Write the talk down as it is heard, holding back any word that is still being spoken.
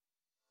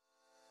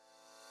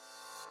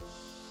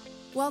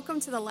Welcome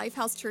to the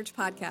Lifehouse Church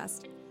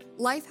podcast.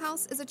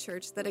 Lifehouse is a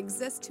church that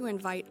exists to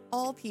invite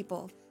all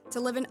people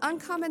to live an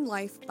uncommon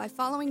life by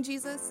following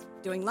Jesus,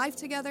 doing life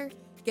together,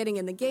 getting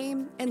in the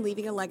game, and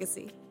leaving a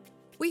legacy.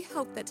 We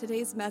hope that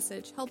today's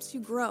message helps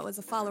you grow as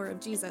a follower of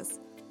Jesus,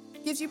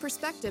 gives you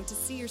perspective to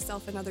see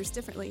yourself and others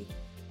differently,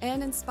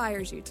 and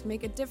inspires you to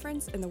make a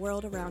difference in the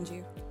world around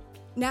you.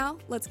 Now,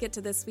 let's get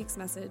to this week's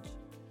message.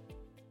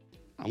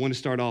 I want to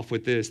start off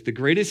with this. The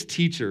greatest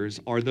teachers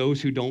are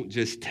those who don't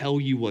just tell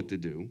you what to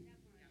do.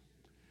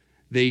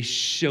 They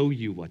show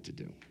you what to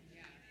do.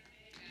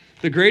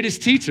 The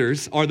greatest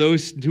teachers are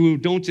those who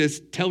don't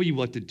just tell you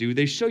what to do,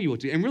 they show you what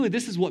to do. And really,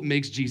 this is what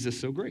makes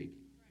Jesus so great.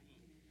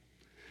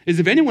 Is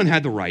if anyone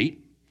had the right,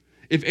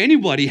 if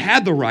anybody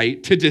had the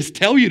right to just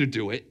tell you to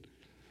do it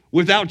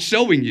without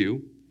showing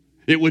you,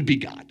 it would be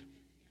God.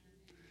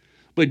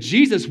 But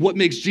Jesus, what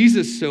makes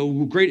Jesus so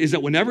great is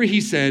that whenever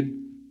he said,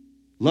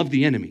 love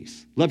the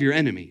enemies, love your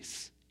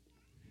enemies,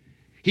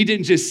 he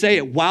didn't just say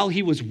it while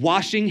he was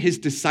washing his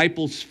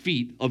disciples'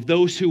 feet of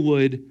those who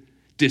would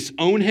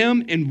disown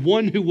him and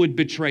one who would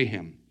betray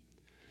him.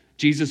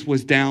 Jesus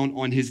was down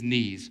on his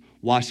knees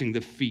washing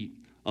the feet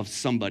of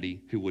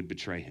somebody who would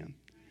betray him.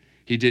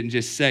 He didn't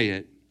just say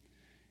it,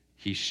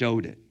 he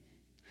showed it.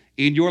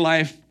 In your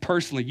life,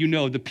 personally, you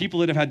know the people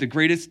that have had the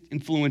greatest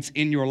influence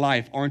in your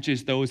life aren't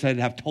just those that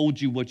have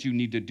told you what you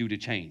need to do to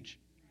change.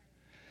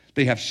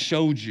 They have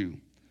showed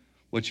you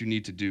what you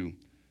need to do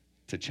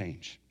to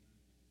change.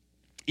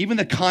 Even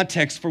the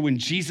context for when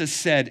Jesus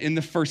said in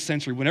the first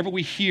century, whenever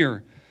we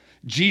hear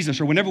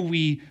Jesus or whenever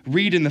we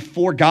read in the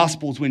four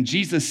Gospels when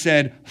Jesus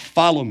said,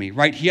 follow me,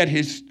 right? He had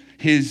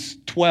his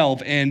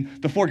 12,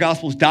 and the four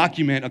Gospels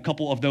document a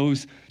couple of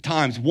those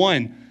times.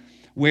 One,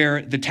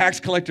 where the tax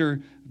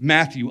collector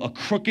Matthew, a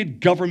crooked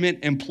government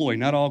employee,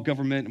 not all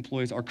government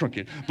employees are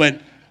crooked,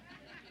 but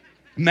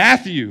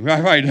Matthew,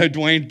 right,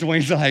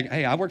 Dwayne's like,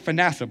 hey, I work for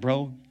NASA,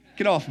 bro.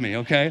 Get off me,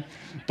 okay?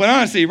 But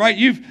honestly, right,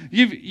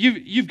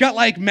 you've got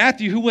like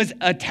Matthew, who was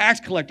a tax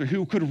collector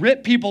who could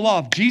rip people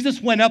off.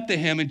 Jesus went up to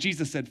him and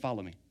Jesus said,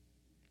 follow me.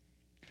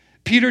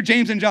 Peter,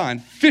 James, and John,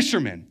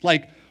 fishermen,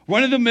 like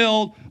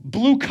run-of-the-mill,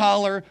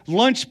 blue-collar,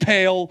 lunch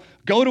pail,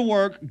 go to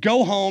work,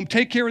 go home,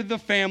 take care of the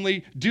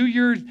family, do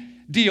your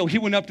deal. He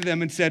went up to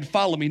them and said,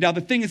 follow me. Now,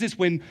 the thing is this,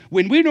 when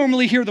we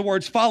normally hear the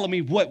words follow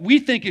me, what we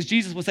think is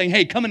Jesus was saying,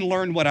 hey, come and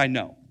learn what I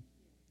know.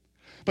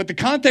 But the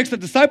context of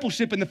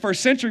discipleship in the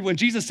first century when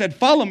Jesus said,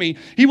 follow me,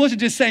 he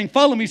wasn't just saying,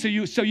 follow me so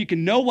you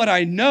can know what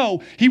I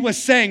know. He was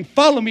saying,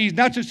 follow me,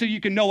 not just so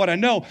you can know what I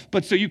know,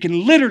 but so you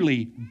can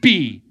literally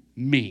be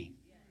me.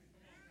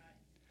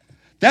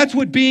 That's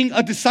what being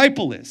a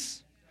disciple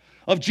is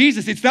of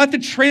Jesus. It's not the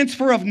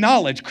transfer of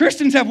knowledge.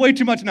 Christians have way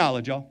too much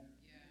knowledge, y'all.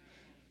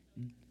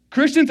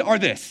 Christians are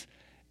this,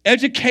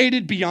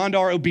 educated beyond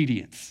our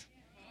obedience.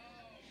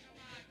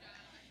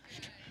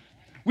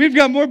 We've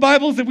got more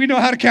Bibles than we know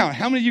how to count.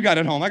 How many of you got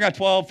at home? I got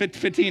 12,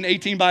 15,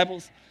 18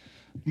 Bibles.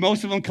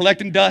 Most of them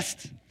collecting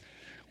dust.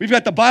 We've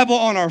got the Bible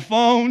on our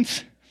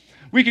phones.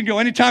 We can go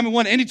anytime we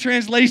want, any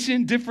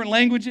translation, different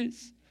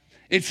languages.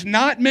 It's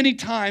not many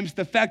times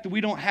the fact that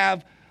we don't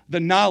have the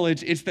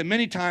knowledge. It's that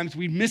many times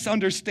we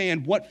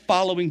misunderstand what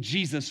following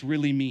Jesus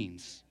really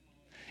means.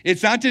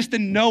 It's not just a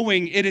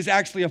knowing, it is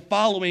actually a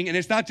following, and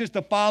it's not just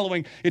a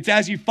following, it's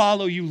as you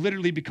follow, you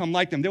literally become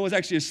like them. There was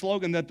actually a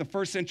slogan that the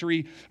first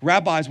century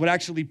rabbis would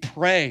actually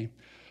pray,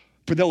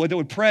 they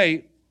would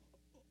pray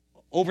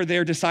over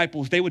their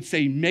disciples. They would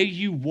say, may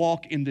you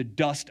walk in the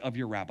dust of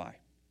your rabbi.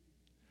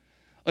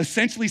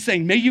 Essentially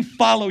saying, may you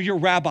follow your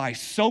rabbi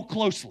so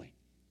closely,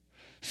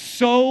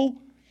 so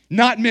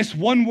not miss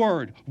one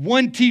word,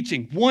 one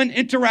teaching, one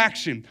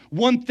interaction,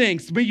 one thing.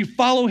 So may you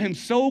follow him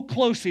so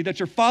closely that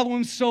you're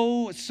following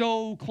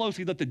so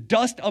closely that the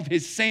dust of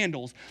his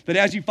sandals, that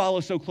as you follow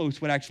so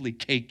close, would actually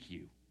cake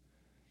you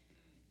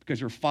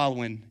because you're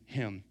following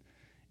him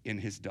in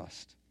his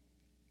dust.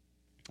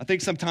 I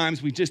think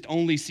sometimes we just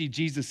only see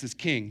Jesus as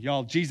king.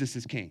 Y'all, Jesus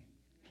is king.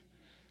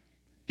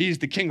 He's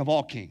the king of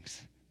all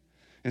kings.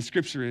 And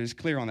Scripture is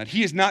clear on that.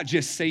 He is not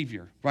just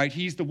Savior, right?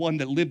 He's the one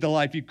that lived the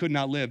life you could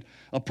not live,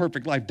 a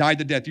perfect life, died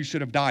the death you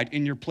should have died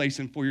in your place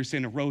and for your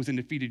sin, and rose and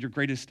defeated your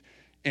greatest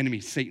enemy,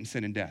 Satan,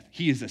 sin, and death.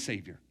 He is a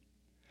Savior.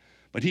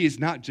 But he is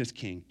not just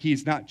King. He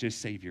is not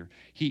just Savior.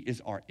 He is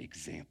our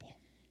example.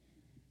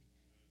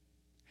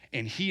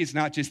 And he is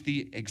not just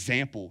the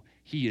example.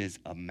 He is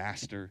a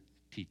master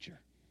teacher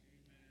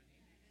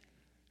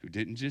who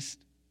didn't just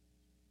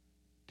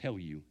tell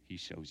you, he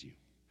shows you.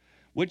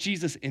 What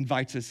Jesus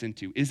invites us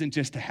into isn't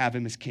just to have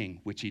him as king,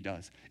 which he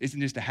does.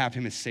 Isn't just to have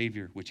him as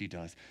savior, which he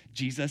does.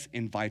 Jesus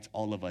invites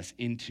all of us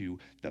into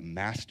the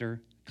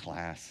master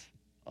class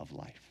of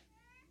life.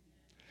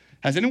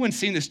 Has anyone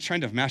seen this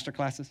trend of master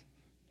classes?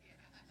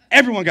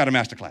 Everyone got a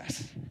master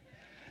class.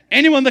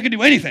 Anyone that can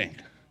do anything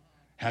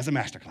has a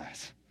master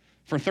class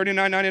for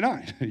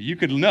 $39.99. You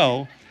could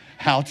know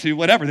how to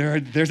whatever.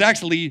 There's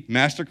actually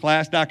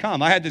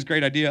masterclass.com. I had this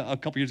great idea a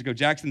couple years ago.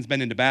 Jackson's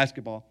been into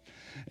basketball.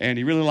 And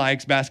he really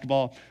likes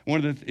basketball.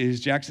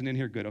 Is Jackson in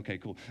here? Good. Okay,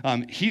 cool.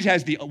 He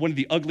has one of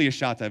the ugliest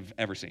shots I've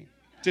ever seen.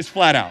 just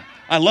flat out.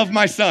 I love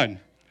my son.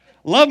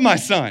 Love my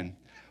son.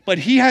 But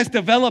he has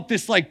developed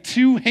this like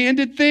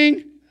two-handed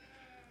thing,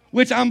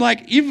 which I'm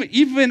like,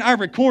 even I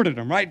recorded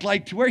him, right?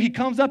 Like to where he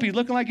comes up, he's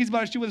looking like he's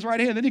about to shoot with his right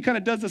hand. Then he kind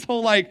of does this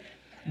whole like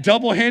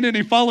double-handed and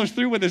he follows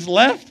through with his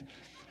left.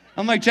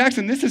 I'm like,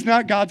 Jackson, this is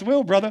not God's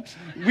will, brother.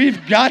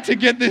 We've got to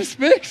get this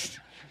fixed.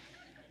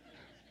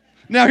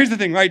 Now, here's the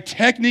thing, right?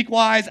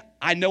 Technique-wise,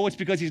 I know it's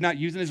because he's not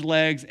using his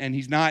legs and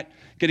he's not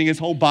getting his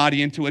whole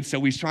body into it,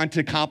 so he's trying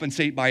to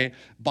compensate by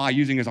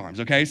using his arms,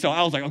 okay? So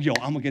I was like, oh, yo,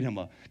 I'm going to get him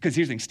because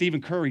here's the thing,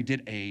 Stephen Curry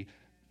did a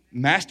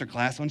master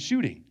class on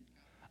shooting.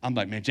 I'm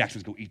like, man,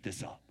 Jackson's going to eat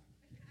this up.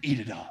 Eat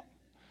it up.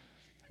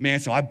 Man,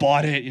 so I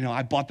bought it.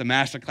 I bought the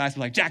master class.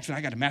 I'm like, Jackson,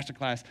 I got a master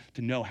class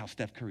to know how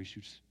Steph Curry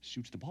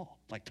shoots the ball,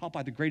 like taught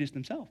by the greatest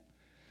himself.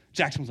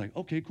 Jackson was like,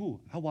 okay,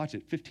 cool. I'll watch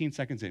it. 15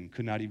 seconds in,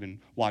 could not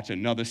even watch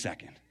another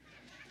second.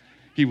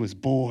 He was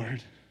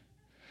bored,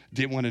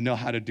 didn't want to know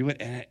how to do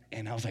it,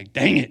 and I was like,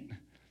 dang it.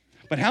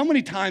 But how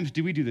many times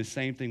do we do the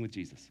same thing with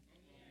Jesus?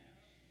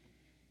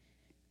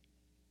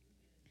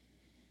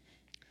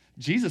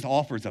 Jesus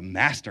offers a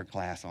master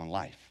class on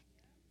life.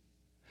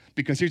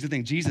 Because here's the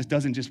thing, Jesus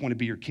doesn't just want to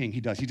be your king. He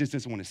does. He just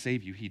doesn't want to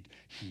save you.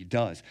 He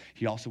does.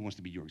 He also wants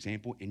to be your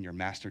example and your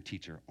master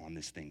teacher on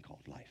this thing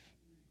called life.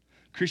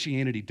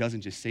 Christianity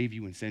doesn't just save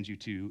you and send you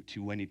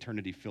to an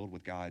eternity filled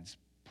with God's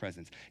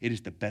presence. It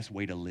is the best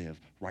way to live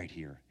right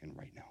here and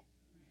right now.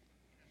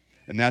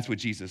 And that's what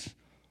Jesus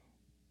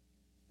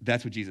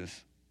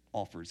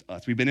offers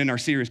us. We've been in our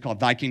series called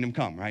Thy Kingdom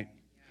Come, right?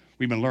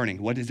 We've been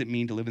learning, what does it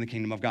mean to live in the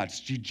kingdom of God?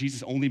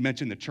 Jesus only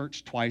mentioned the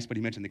church twice, but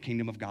he mentioned the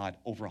kingdom of God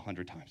over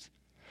 100 times.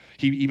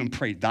 He even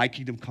prayed, thy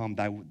kingdom come,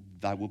 thy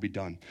will be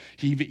done.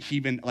 He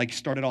even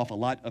started off a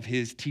lot of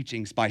his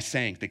teachings by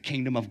saying the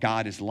kingdom of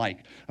God is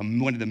like.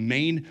 One of the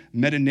main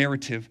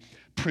meta-narrative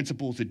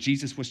principles that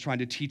Jesus was trying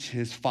to teach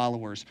his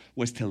followers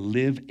was to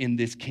live in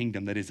this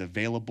kingdom that is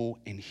available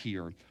and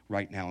here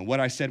right now. And what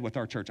I said with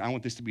our church, I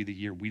want this to be the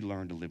year we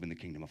learn to live in the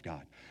kingdom of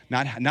God.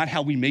 Not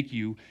how we make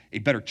you a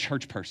better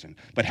church person,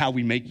 but how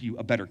we make you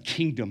a better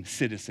kingdom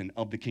citizen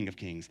of the King of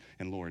Kings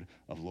and Lord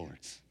of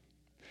Lords.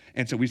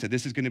 And so we said,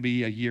 this is going to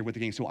be a year with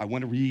the King. So I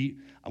want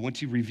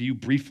to review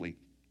briefly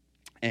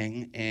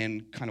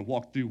and kind of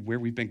walk through where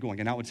we've been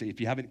going. And I would say,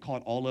 if you haven't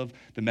caught all of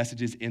the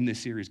messages in this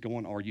series, go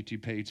on our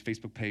YouTube page,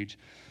 Facebook page,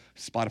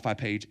 Spotify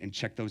page, and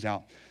check those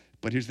out.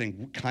 But here's the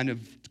thing, kind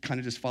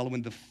of just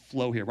following the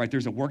flow here, right?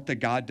 There's a work that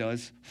God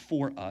does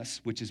for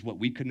us, which is what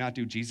we could not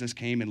do. Jesus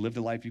came and lived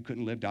the life you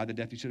couldn't live, died the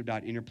death you should have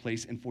died in your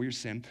place and for your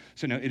sin.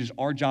 So now it is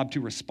our job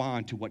to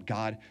respond to what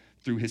God,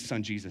 through his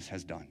son Jesus,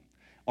 has done.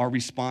 Our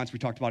response, we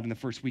talked about in the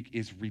first week,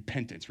 is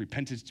repentance.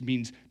 Repentance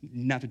means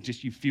not that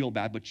just you feel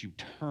bad, but you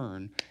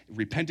turn.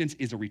 Repentance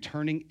is a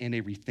returning and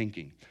a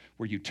rethinking,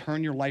 where you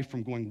turn your life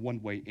from going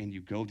one way and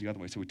you go the other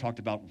way. So we talked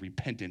about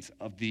repentance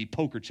of the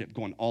poker chip,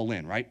 going all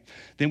in, right?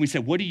 Then we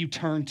said, what do you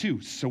turn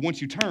to? So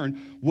once you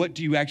turn, what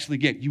do you actually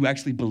get? You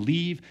actually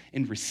believe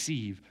and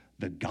receive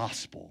the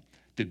gospel,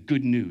 the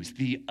good news,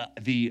 the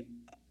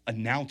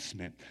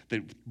announcement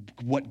that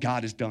what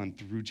God has done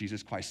through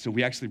Jesus Christ. So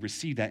we actually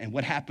receive that. And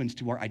what happens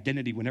to our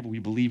identity whenever we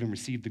believe and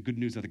receive the good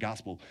news of the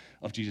gospel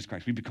of Jesus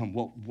Christ? We become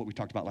what we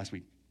talked about last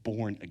week,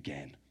 born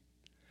again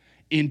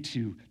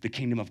into the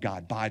kingdom of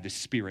God by the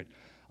Spirit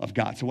of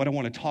God. So what I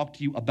want to talk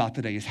to you about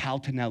today is how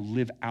to now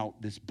live out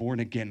this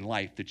born again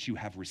life that you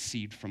have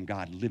received from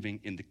God, living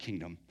in the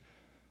kingdom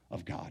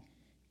of God.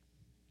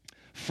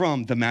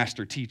 From the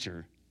master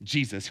teacher,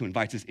 Jesus, who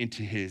invites us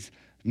into his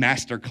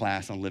master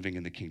class on living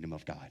in the kingdom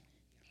of God.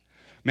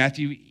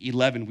 Matthew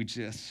 11, which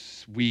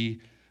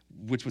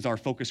was our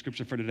focus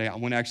scripture for today. I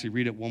want to actually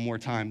read it one more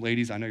time.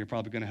 Ladies, I know you're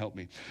probably going to help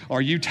me.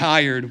 Are you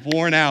tired,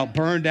 worn out,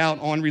 burned out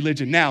on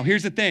religion? Now,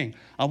 here's the thing.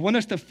 I want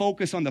us to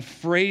focus on the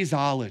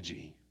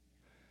phraseology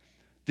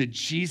that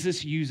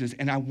Jesus uses,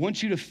 and I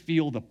want you to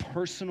feel the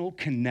personal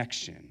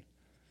connection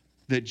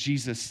that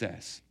Jesus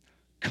says.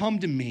 Come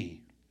to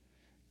me.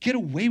 Get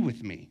away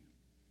with me,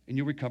 and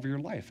you'll recover your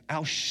life.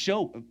 I'll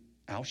show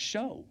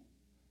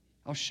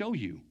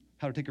you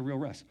how to take a real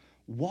rest.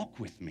 Walk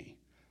with me.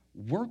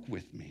 Work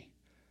with me.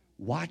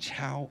 Watch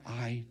how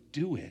I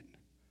do it.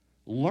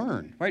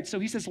 Learn, right? So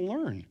he says,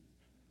 learn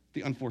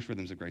the unforced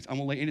rhythms of grace. I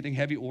won't lay anything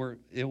heavy or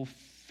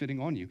ill-fitting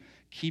on you.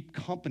 Keep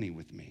company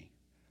with me,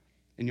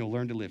 and you'll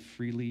learn to live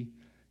freely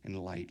and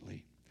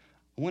lightly.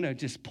 I want to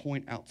just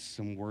point out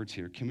some words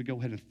here. Can we go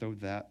ahead and throw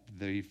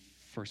the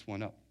first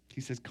one up? He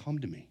says, come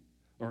to me.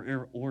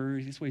 Or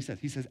this is what he says.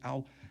 He says,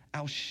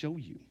 I'll show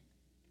you.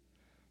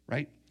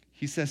 Right?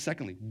 He says,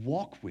 secondly,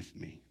 walk with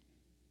me.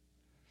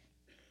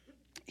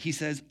 He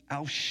says,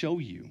 I'll show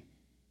you.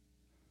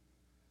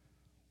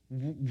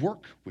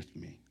 Work with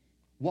me.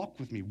 Walk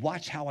with me.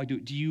 Watch how I do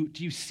it. Do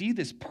you see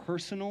this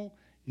personal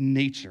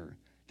nature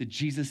that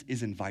Jesus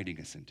is inviting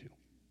us into?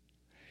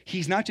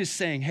 He's not just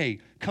saying, hey,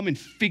 come and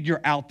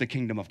figure out the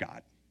kingdom of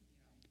God.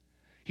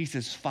 He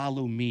says,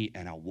 follow me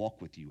and I'll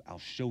walk with you. I'll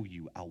show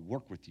you. I'll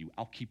work with you.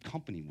 I'll keep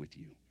company with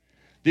you.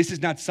 This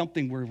is not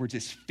something where we're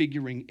just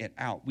figuring it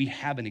out. We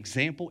have an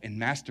example and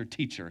master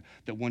teacher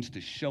that wants to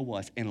show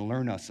us and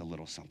learn us a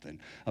little something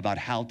about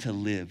how to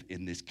live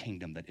in this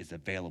kingdom that is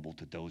available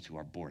to those who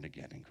are born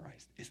again in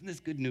Christ. Isn't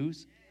this good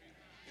news?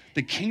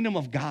 The kingdom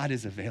of God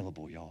is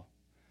available, y'all.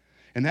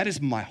 And that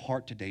is my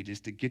heart today,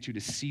 just to get you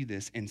to see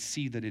this and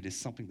see that it is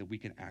something that we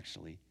can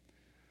actually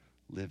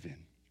live in.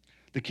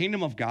 The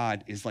kingdom of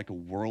God is like a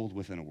world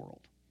within a world.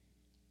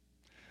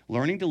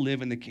 Learning to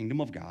live in the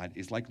kingdom of God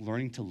is like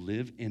learning to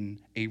live in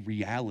a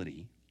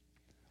reality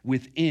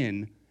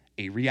within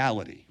a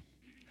reality.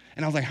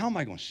 And I was like, how am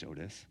I going to show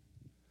this?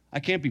 I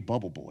can't be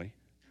Bubble Boy.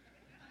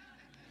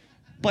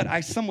 But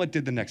I somewhat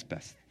did the next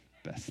best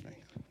thing,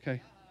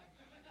 okay?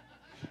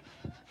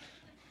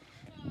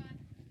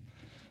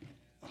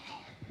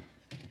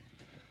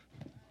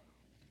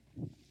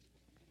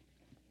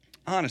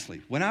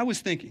 Honestly, when I was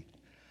thinking,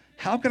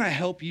 how can I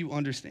help you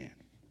understand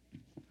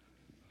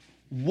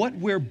what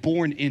we're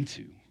born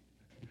into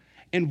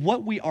and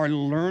what we are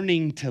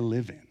learning to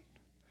live in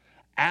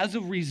as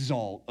a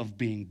result of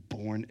being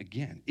born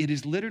again? It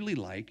is literally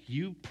like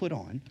you put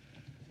on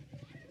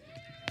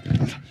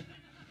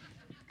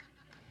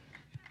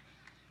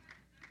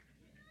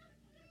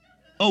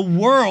a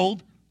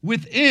world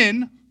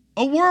within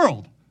a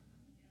world.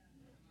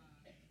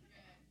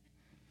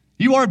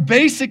 You are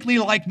basically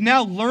like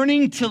now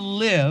learning to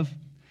live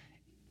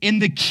in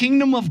the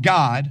kingdom of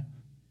God,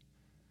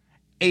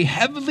 a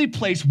heavenly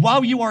place,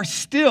 while you are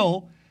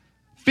still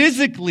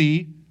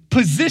physically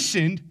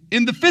positioned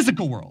in the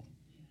physical world.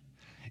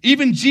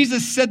 Even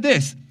Jesus said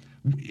this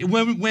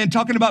when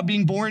talking about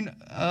being born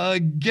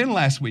again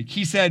last week.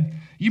 He said,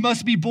 you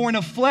must be born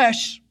of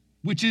flesh,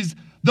 which is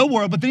the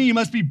world, but then you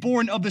must be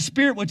born of the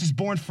Spirit, which is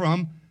born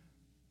from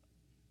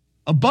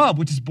above,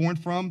 which is born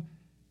from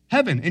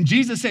heaven. And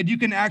Jesus said you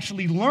can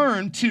actually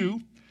learn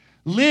to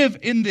live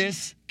in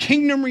this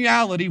kingdom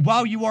reality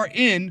while you are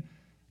in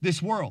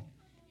this world.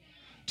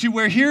 To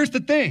where, here's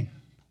the thing,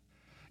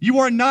 you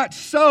are not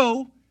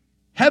so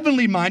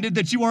heavenly minded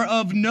that you are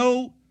of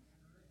no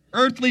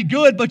earthly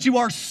good, but you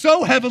are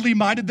so heavenly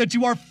minded that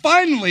you are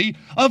finally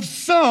of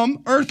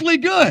some earthly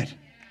good.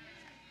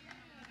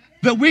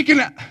 That we can,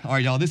 all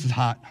right, y'all, this is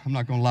hot. I'm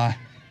not gonna lie.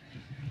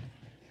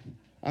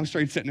 I'm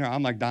straight sitting there,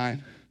 I'm like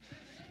dying.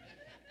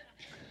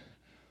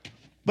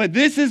 But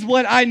this is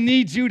what I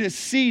need you to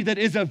see that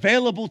is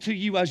available to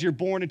you as you're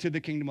born into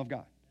the kingdom of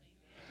God.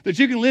 That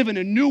you can live in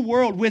a new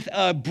world with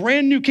a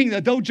brand new king.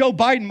 That though Joe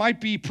Biden might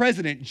be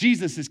president,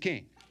 Jesus is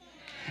king.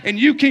 And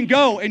you can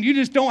go and you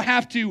just don't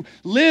have to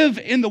live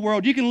in the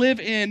world. You can live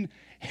in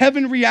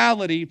heaven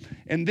reality,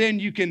 and then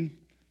you can,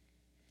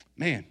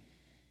 man.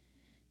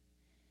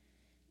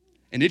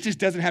 And it just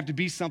doesn't have to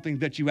be something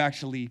that you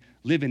actually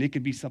live in. It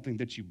can be something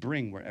that you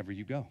bring wherever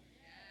you go.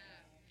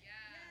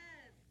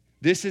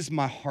 This is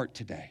my heart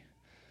today,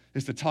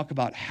 is to talk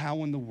about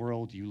how in the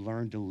world you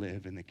learn to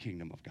live in the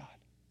kingdom of God.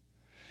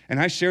 And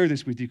I share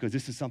this with you because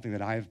this is something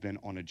that I have been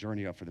on a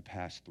journey of for the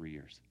past 3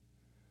 years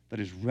that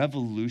has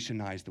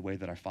revolutionized the way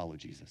that I follow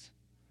Jesus.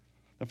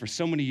 But for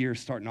so many years,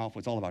 starting off,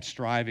 was all about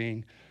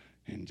striving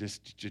and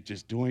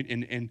just doing,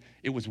 and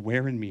it was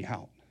wearing me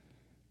out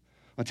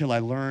until I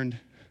learned,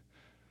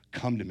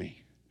 come to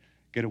me,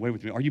 get away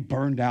with me. Are you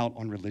burned out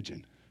on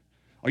religion?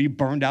 Are you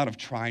burned out of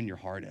trying your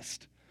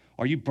hardest?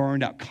 Are you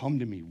burned out? Come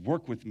to me,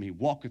 work with me,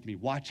 walk with me,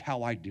 watch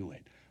how I do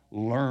it.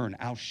 Learn,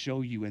 I'll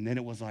show you. And then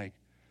it was like,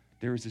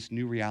 there is this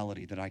new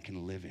reality that I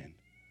can live in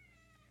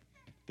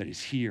that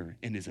is here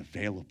and is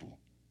available.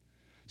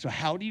 So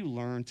how do you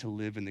learn to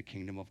live in the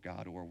kingdom of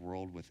God, or a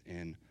world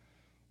within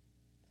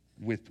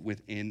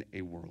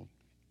a world?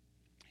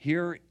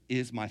 Here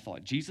is my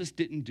thought. Jesus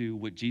didn't do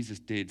what Jesus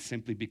did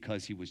simply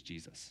because he was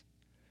Jesus.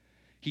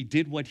 He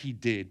did what he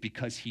did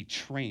because he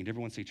trained.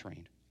 Everyone say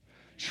trained.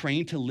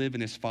 Trained to live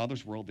in his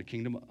Father's world, the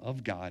kingdom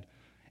of God,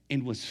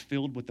 and was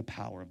filled with the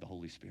power of the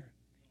Holy Spirit.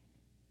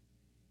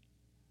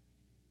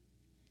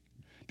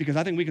 Because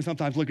I think we can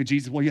sometimes look at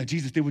Jesus, well, yeah,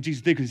 Jesus did what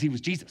Jesus did because he was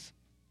Jesus.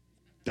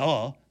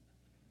 Duh.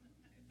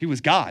 He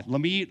was God.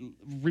 Let me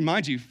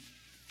remind you,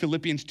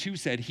 Philippians 2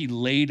 said he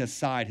laid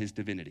aside his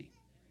divinity.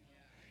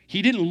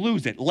 He didn't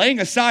lose it. Laying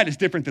aside is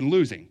different than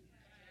losing.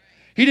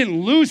 He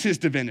didn't lose his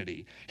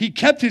divinity. He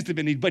kept his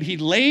divinity, but he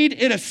laid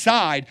it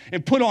aside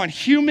and put on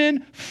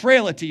human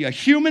frailty, a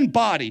human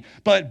body,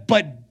 but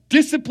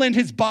disciplined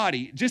his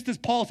body. Just as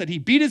Paul said, he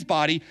beat his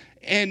body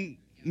and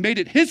made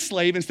it his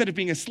slave instead of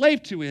being a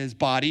slave to his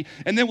body,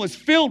 and then was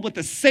filled with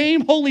the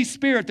same Holy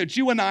Spirit that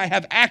you and I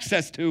have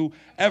access to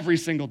every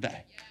single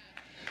day.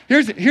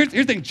 Here's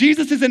the thing.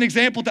 Jesus is an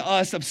example to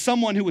us of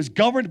someone who was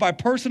governed by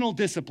personal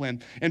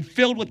discipline and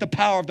filled with the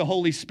power of the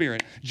Holy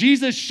Spirit.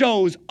 Jesus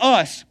shows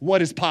us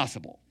what is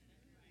possible.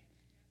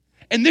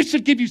 And this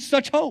should give you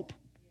such hope.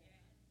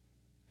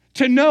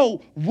 To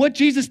know what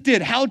Jesus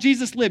did, how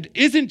Jesus lived,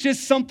 isn't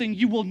just something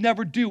you will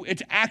never do.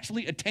 It's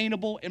actually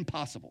attainable and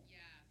possible.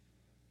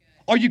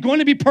 Are you going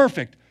to be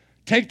perfect?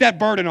 Take that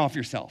burden off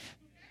yourself.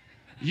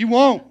 You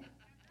won't.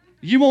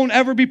 You won't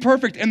ever be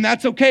perfect, and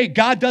that's okay.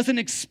 God doesn't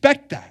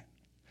expect that.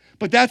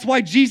 But that's why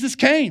Jesus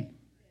came.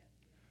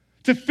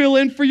 to fill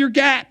in for your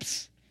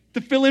gaps,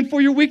 to fill in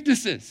for your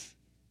weaknesses.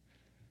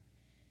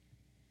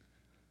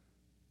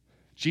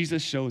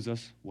 Jesus shows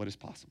us what is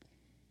possible.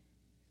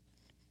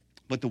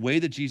 But the way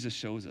that Jesus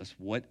shows us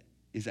what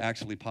is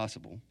actually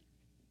possible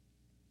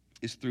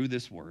is through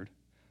this word,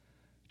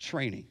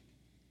 training.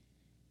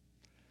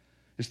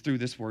 Is through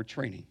this word,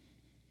 training.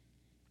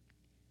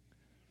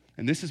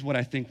 And this is what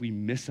I think we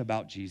miss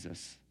about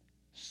Jesus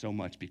so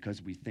much,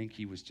 because we think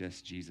he was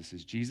just Jesus.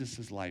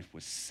 Jesus' life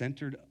was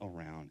centered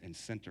around and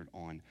centered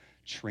on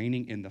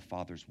training in the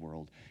Father's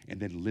world and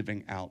then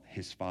living out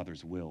his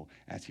Father's will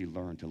as he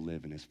learned to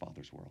live in his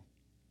Father's world.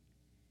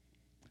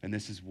 And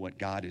this is what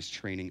God is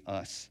training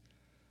us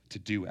to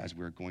do as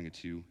we're going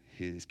into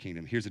his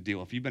kingdom. Here's the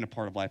deal. If you've been a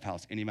part of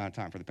Lifehouse any amount of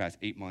time for the past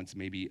 8 months,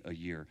 maybe a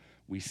year,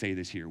 we say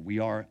this here. We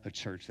are a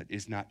church that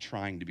is not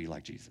trying to be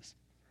like Jesus.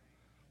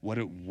 What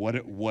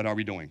are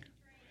we doing?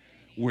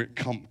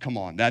 Come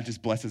on, that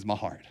just blesses my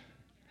heart.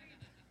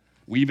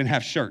 We even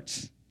have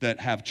shirts that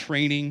have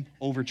training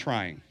over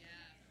trying.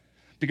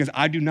 Because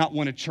I do not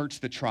want a church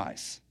that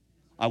tries.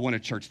 I want a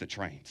church that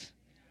trains.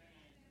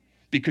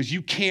 Because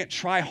you can't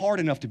try hard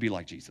enough to be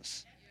like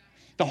Jesus.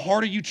 The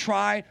harder you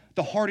try,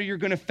 the harder you're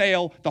going to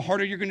fail, the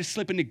harder you're going to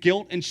slip into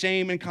guilt and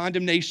shame and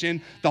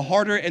condemnation, the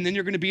harder, and then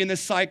you're going to be in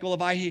this cycle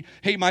of I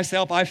hate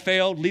myself, I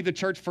failed, leave the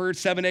church for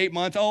 7, 8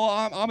 months,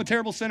 oh, I'm a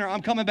terrible sinner,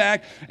 I'm coming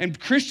back. And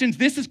Christians,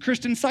 this is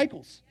Christian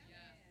cycles.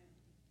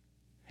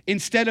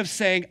 Instead of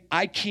saying,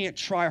 I can't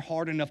try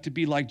hard enough to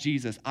be like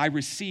Jesus, I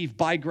receive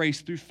by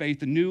grace through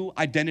faith a new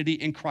identity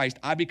in Christ.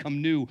 I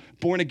become new,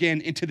 born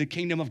again into the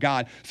kingdom of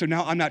God. So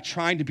now I'm not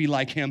trying to be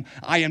like him.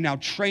 I am now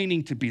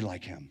training to be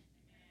like him.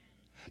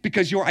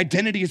 Because your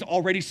identity is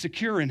already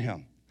secure in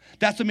him.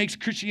 That's what makes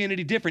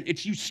Christianity different.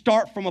 It's you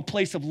start from a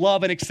place of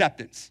love and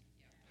acceptance.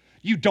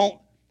 You don't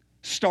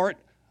start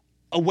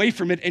away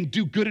from it and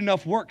do good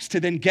enough works to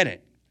then get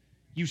it.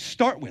 You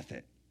start with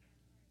it.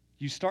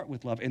 You start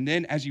with love. And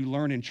then as you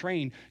learn and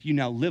train, you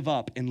now live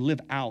up and live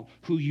out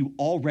who you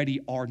already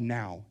are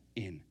now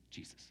in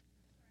Jesus.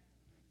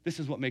 This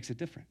is what makes it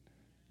different.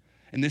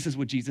 And this is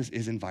what Jesus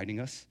is inviting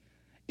us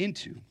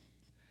into.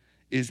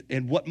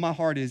 And what my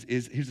heart is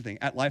here's the thing.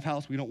 At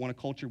Lifehouse, we don't want a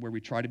culture where we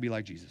try to be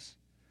like Jesus.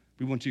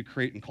 We want to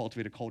create and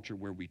cultivate a culture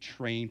where we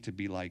train to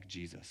be like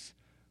Jesus,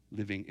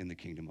 living in the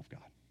kingdom of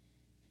God.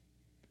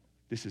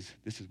 This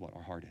is what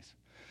our heart is.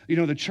 You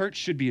know, the church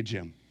should be a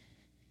gym.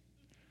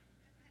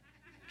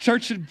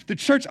 The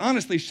church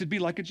honestly should be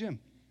like a gym.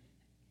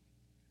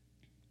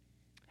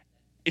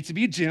 It's to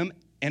be a gym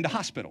and a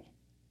hospital.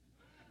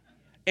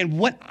 And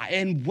what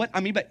I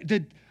mean by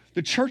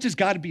the church has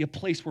got to be a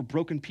place where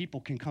broken people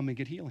can come and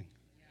get healing.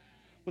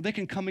 Where they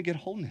can come and get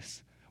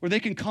wholeness. Where they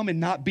can come and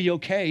not be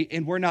okay,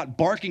 and we're not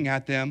barking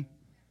at them.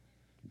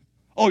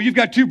 Oh, you've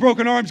got 2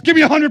 broken arms. Give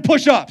me 100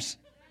 push-ups.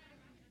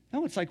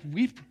 No, it's like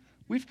we've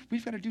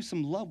got to do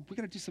some love. We've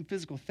got to do some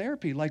physical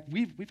therapy. Like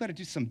we've got to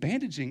do some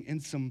bandaging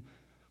and some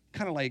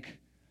kind of like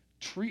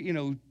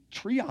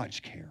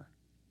triage care.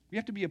 We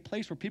have to be a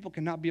place where people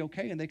cannot be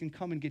okay, and they can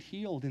come and get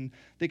healed, and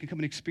they can come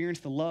and experience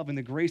the love and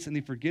the grace and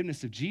the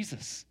forgiveness of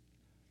Jesus.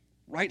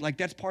 Right? Like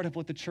that's part of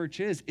what the church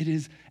is. It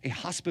is a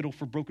hospital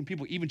for broken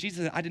people. Even Jesus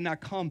said, I did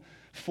not come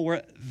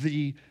for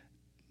the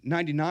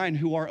 99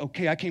 who are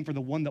okay. I came for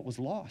the one that was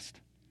lost.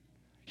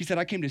 He said,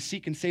 I came to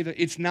seek and save.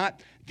 It's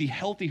not the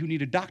healthy who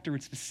need a doctor,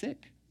 it's the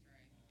sick.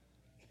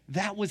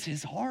 That was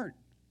his heart.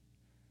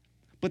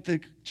 But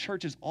the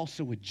church is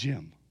also a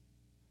gym.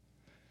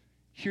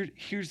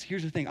 Here's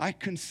the thing. I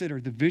consider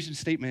the vision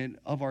statement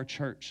of our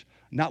church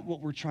not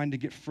what we're trying to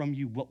get from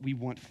you, what we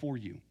want for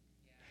you.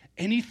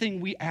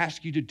 Anything we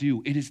ask you to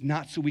do, it is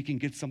not so we can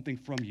get something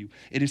from you.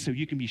 It is so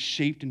you can be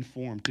shaped and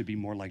formed to be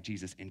more like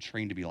Jesus and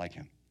trained to be like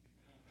him.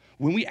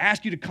 When we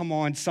ask you to come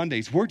on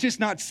Sundays, we're just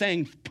not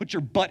saying put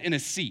your butt in a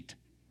seat.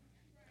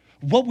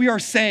 What we are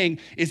saying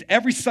is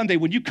every Sunday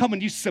when you come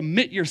and you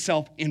submit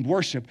yourself in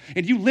worship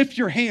and you lift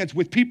your hands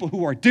with people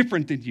who are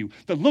different than you,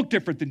 that look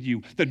different than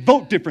you, that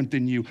vote different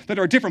than you, that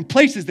are different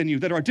places than you,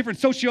 that are different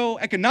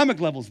socioeconomic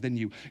levels than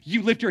you,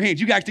 you lift your hands.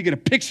 You actually get a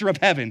picture of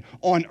heaven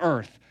on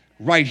earth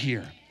right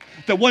here.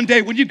 That one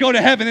day when you go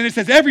to heaven and it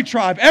says every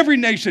tribe, every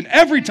nation,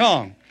 every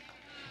tongue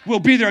will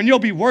be there and you'll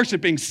be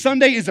worshiping.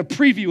 Sunday is a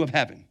preview of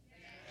heaven.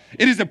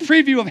 It is a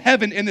preview of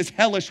heaven in this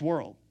hellish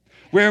world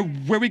where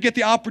we get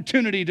the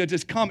opportunity to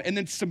just come and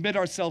then submit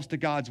ourselves to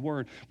God's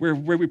word, where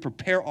we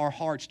prepare our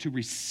hearts to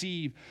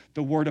receive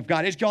the word of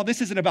God. Y'all,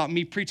 this isn't about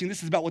me preaching.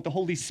 This is about what the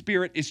Holy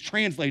Spirit is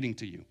translating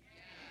to you.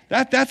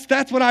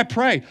 That's what I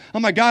pray. Oh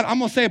my God, I'm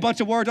going to say a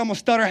bunch of words. I'm going to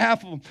stutter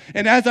half of them.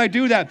 And as I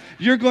do that,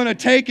 you're going to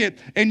take it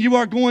and you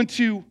are going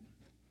to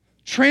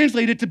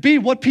translate it to be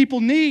what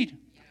people need.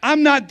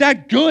 I'm not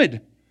that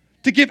good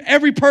to give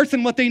every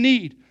person what they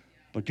need,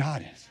 but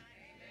God is.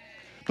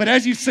 But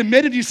as you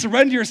submitted, you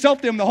surrender yourself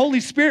to him, the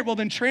Holy Spirit will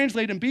then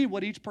translate and be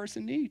what each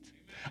person needs.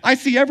 I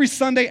see every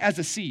Sunday as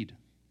a seed.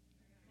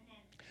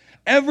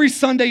 Every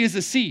Sunday is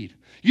a seed.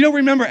 You don't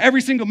remember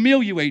every single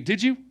meal you ate,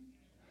 did you?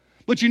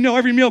 But you know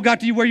every meal got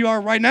to you where you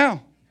are right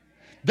now.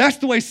 That's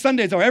the way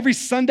Sundays are. Every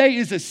Sunday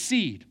is a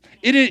seed.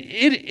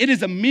 It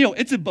is a meal.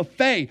 It's a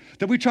buffet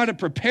that we try to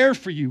prepare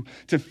for you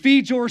to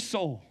feed your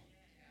soul.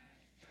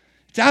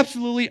 It's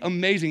absolutely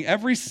amazing.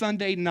 Every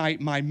Sunday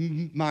night,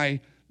 my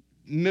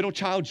middle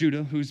child,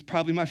 Judah, who's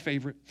probably my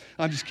favorite.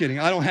 I'm just kidding.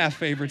 I don't have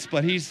favorites,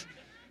 but he's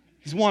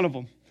one of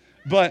them.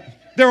 But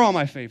they're all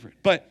my favorite.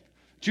 But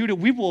Judah,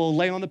 we will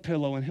lay on the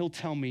pillow and he'll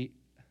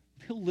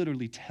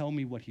literally tell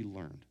me what he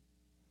learned.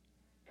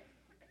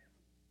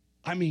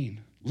 I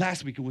mean,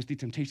 last week it was the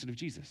temptation of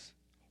Jesus.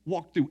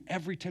 Walked through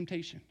every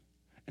temptation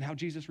and how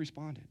Jesus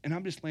responded. And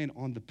I'm just laying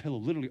on the pillow,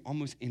 literally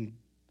almost in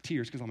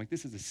tears, because I'm like,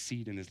 this is a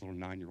seed in this little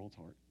 9-year-old's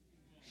heart.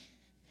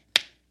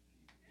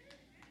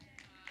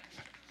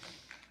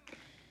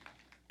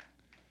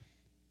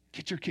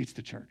 Get your kids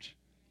to church.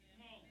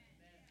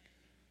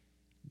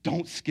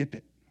 Don't skip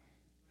it,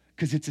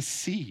 because it's a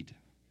seed.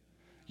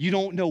 You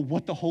don't know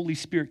what the Holy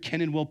Spirit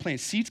can and will plant.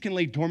 Seeds can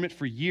lay dormant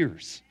for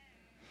years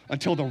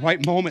until the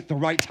right moment, the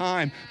right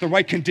time, the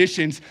right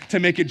conditions to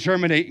make it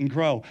germinate and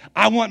grow.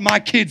 I want my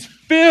kids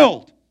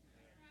filled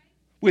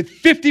with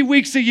 50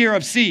 weeks a year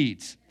of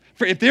seeds.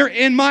 For if they're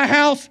in my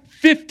house,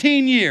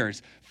 15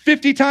 years.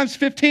 50 times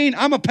 15,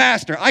 I'm a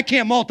pastor. I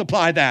can't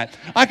multiply that.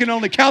 I can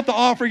only count the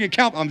offering and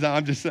count. I'm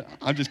just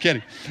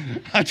kidding.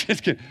 I'm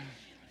just kidding.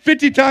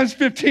 50 times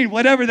 15,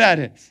 whatever that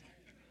is.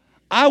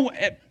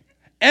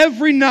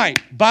 Every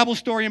night, Bible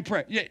story and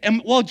prayer. Yeah,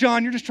 and, well,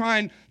 John, you're just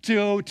trying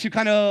to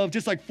kind of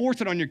just like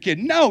force it on your kid.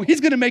 No, he's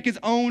going to make his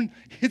own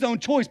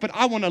choice, but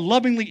I want to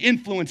lovingly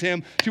influence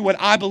him to what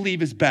I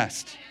believe is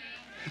best.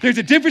 There's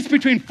a difference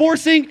between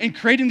forcing and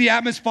creating the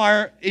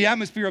atmosphere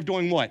of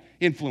doing what?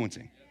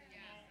 Influencing.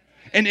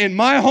 And in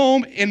my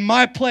home, in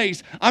my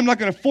place, I'm not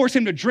going to force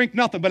him to drink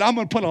nothing, but I'm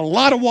going to put a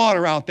lot of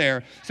water out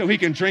there so he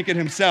can drink it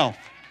himself.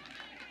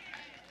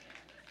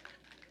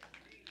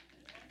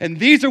 And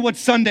these are what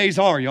Sundays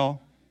are,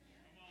 y'all.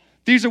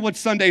 These are what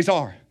Sundays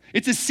are.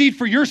 It's a seed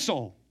for your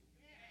soul.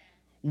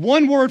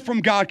 One word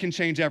from God can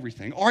change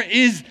everything. Or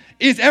is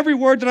every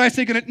word that I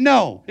say going to?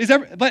 No.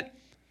 But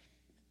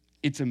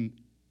it's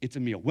a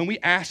meal. When we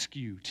ask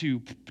you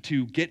to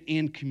get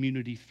in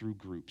community through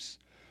groups,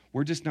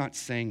 we're just not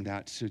saying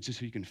that just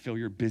so you can fill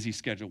your busy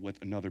schedule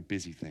with another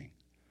busy thing.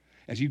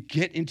 As you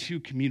get into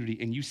community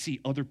and you see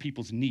other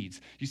people's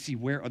needs, you see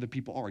where other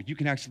people are, you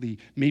can actually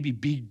maybe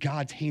be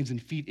God's hands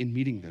and feet in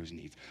meeting those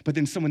needs. But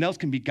then someone else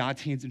can be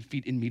God's hands and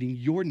feet in meeting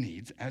your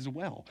needs as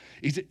well.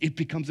 It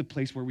becomes a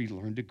place where we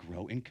learn to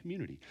grow in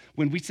community.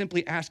 When we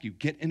simply ask you,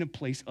 get in a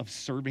place of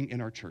serving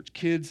in our church.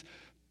 Kids,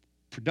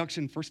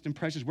 production, first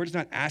impressions, we're just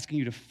not asking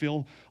you to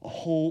fill a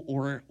hole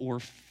or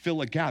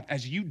fill a gap.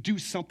 As you do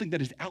something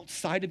that is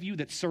outside of you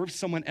that serves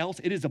someone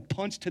else, it is a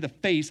punch to the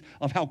face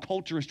of how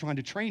culture is trying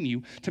to train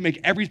you to make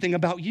everything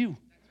about you.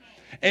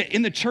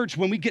 In the church,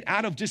 when we get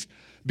out of just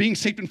being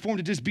shaped and formed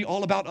to just be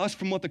all about us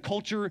from what the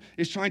culture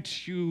is trying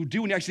to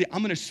do, and actually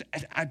I'm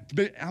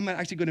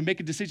actually going to make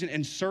a decision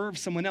and serve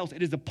someone else,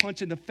 it is a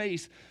punch in the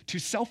face to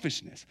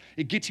selfishness.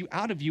 It gets you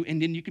out of you,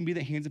 and then you can be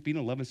the hands and feet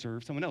and love and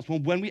serve someone else. Well,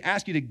 when we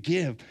ask you to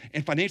give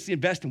and financially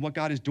invest in what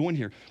God is doing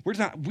here,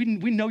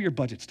 we know your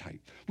budget's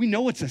tight. We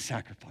know it's a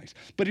sacrifice.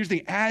 But here's the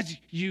thing, as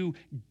you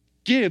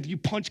give, you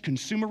punch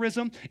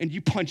consumerism and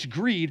you punch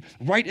greed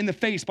right in the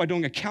face by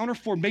doing a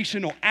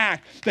counterformational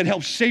act that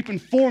helps shape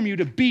and form you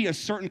to be a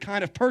certain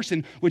kind of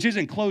person, which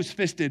isn't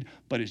closed-fisted,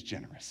 but is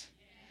generous.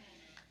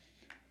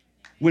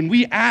 When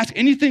we ask,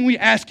 anything we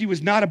ask you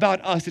is not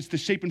about us, it's to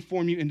shape and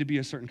form you into be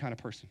a certain kind of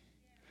person.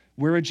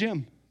 We're a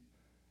gym.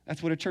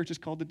 That's what a church is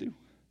called to do.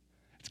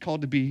 It's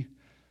called to be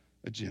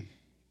a gym.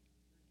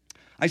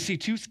 I see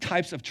two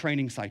types of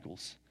training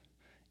cycles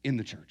in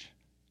the church.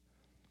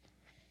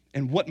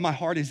 And what my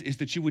heart is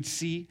that you would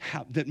see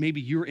how, that maybe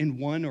you're in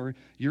one or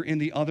you're in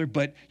the other,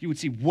 but you would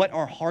see what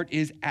our heart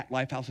is at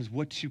Lifehouse is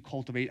what to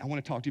cultivate. I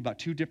want to talk to you about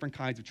two different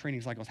kinds of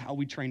training cycles, how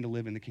we train to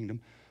live in the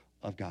kingdom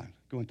of God.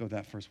 Go and throw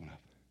that first one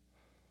up.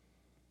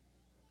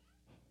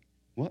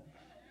 What?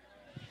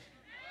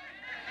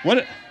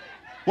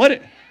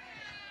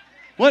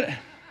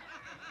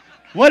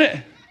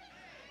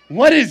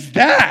 What is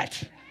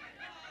that?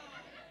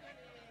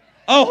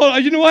 Oh, hold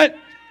on, you know what?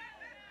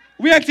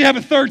 We actually have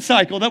a third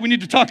cycle that we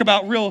need to talk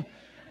about real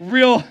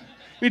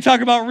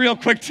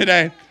quick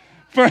today.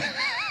 For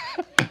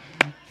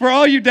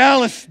all you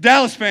Dallas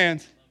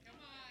fans.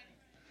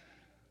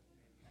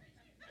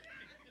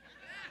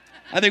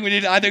 I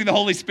think the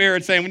Holy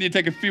Spirit's saying we need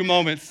to take a few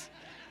moments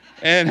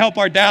and help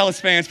our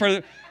Dallas fans.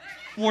 For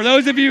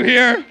those of you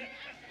here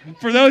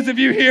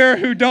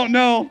who don't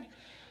know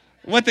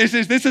what this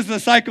is the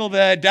cycle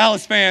that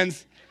Dallas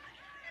fans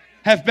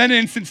have been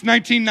in since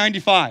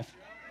 1995.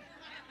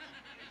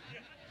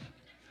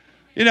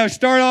 You know,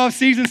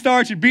 season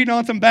starts, you're beating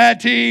on some bad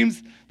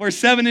teams. We're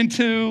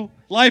 7-2.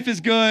 Life is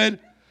good.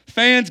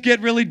 Fans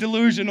get really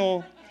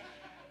delusional.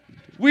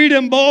 We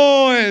them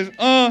boys.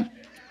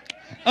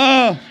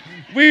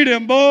 We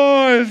them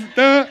boys.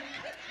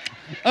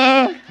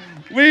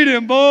 We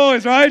them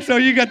boys, right? So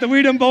you got the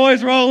we them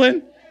boys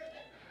rolling.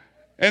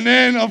 And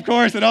then, of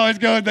course, it always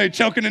goes, they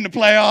choking in the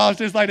playoffs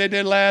just like they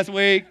did last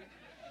week.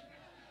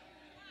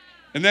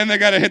 And then they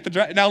got to hit the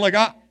draft. Now, look,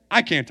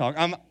 I can't talk.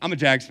 I'm a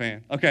Jags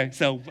fan, okay?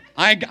 So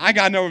I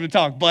got nowhere to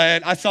talk,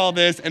 but I saw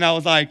this, and I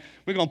was like,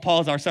 we're going to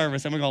pause our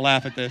service, and we're going to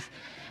laugh at this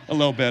a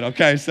little bit,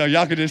 okay? So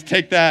y'all could just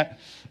take that.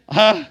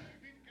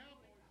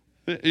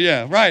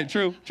 Yeah, right,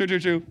 true.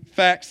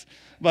 Facts.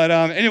 But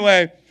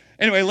anyway,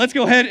 let's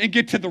go ahead and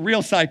get to the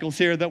real cycles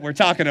here that we're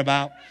talking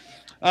about.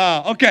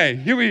 Okay,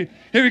 here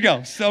we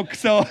go. So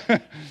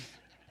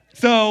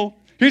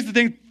here's the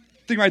thing,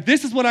 right?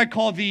 This is what I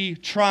call the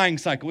trying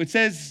cycle. It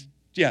says,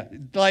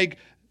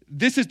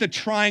 this is the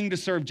trying to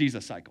serve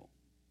Jesus cycle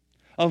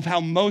of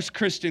how most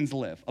Christians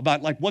live,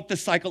 about like what the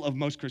cycle of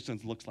most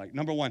Christians looks like.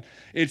 Number one,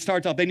 it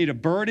starts off, they need a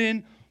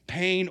burden,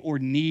 pain, or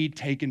need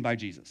taken by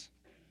Jesus.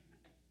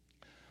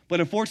 But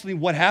unfortunately,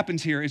 what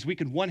happens here is we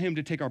can want him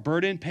to take our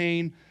burden,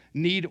 pain,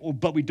 need,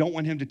 but we don't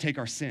want him to take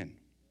our sin.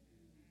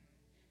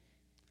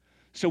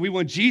 So we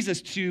want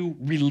Jesus to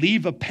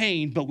relieve a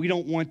pain, but we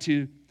don't want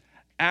to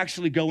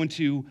actually go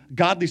into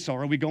godly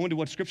sorrow. We go into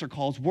what Scripture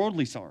calls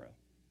worldly sorrow.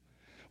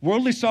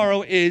 Worldly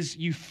sorrow is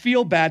you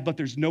feel bad, but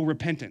there's no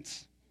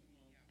repentance.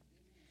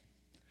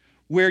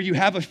 Where you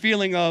have a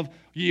feeling of,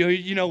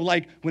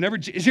 like whenever,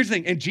 here's the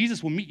thing, and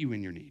Jesus will meet you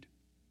in your need.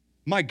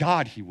 My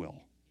God, he will.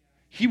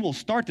 He will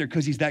start there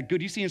because he's that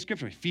good. You see in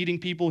Scripture, feeding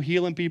people,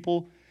 healing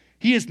people.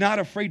 He is not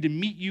afraid to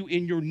meet you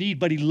in your need,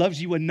 but he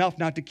loves you enough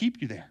not to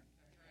keep you there.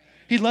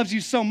 He loves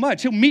you so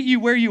much. He'll meet you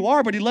where you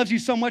are, but he loves you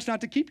so much not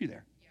to keep you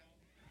there.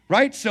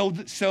 Right? So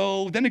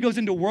then it goes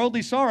into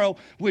worldly sorrow,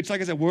 which,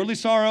 like I said, worldly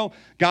sorrow,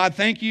 God,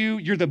 thank you.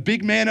 You're the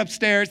big man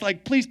upstairs.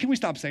 Like, please, can we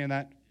stop saying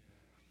that?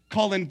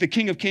 Calling the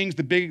King of Kings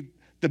the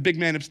big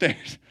man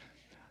upstairs.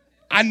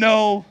 I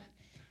know,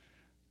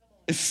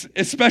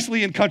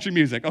 especially in country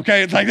music,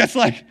 okay? It's like, that's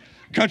like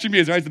country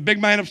music, right? It's the big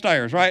man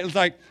upstairs, right? It's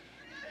like,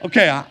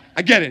 okay,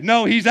 I get it.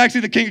 No, he's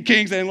actually the King of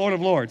Kings and Lord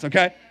of Lords,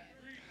 okay?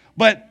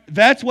 But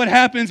that's what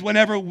happens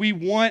whenever we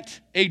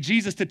want a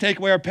Jesus to take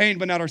away our pain,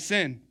 but not our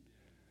sin.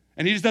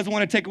 And he just doesn't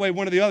want to take away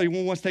one or the other.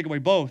 He wants to take away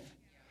both.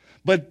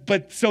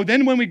 But so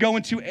then when we go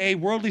into a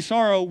worldly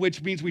sorrow,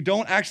 which means we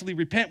don't actually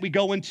repent, we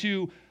go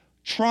into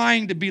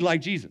trying to be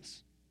like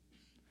Jesus.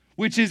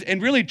 Which is,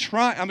 and really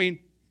have you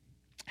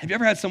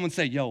ever had someone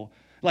say,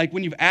 like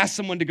when you've asked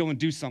someone to go and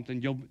do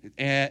something,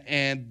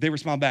 and they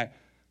respond back,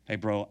 hey,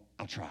 bro,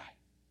 I'll try.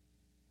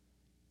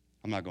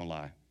 I'm not going to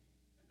lie.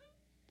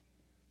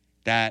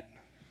 That,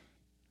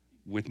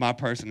 with my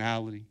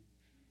personality,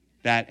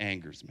 that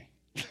angers me.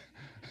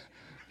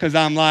 Because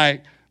I'm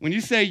like, when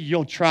you say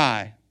you'll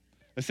try,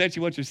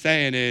 essentially what you're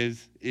saying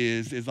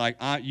is like,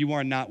 you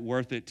are not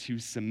worth it to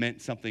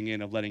cement something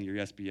in of letting your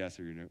yes be yes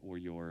or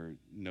your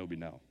no be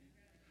no.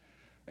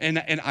 And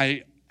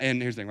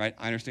here's the thing, right?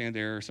 I understand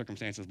there are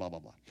circumstances, blah, blah,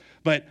 blah.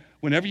 But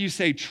whenever you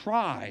say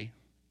try,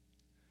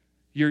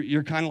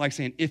 you're kind of like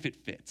saying if it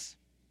fits.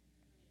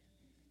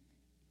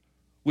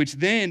 Which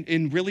then,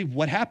 and really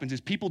what happens is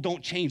people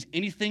don't change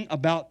anything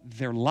about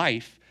their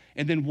life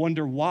and then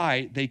wonder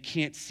why they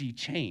can't see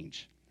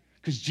change.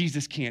 Because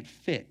Jesus can't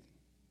fit.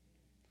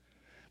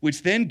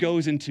 Which then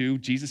goes into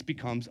Jesus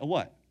becomes a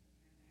what?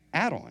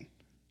 Add-on.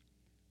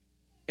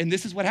 And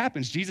this is what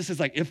happens. Jesus is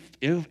like,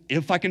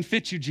 if I can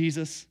fit you,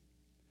 Jesus,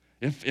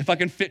 if I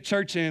can fit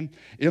church in,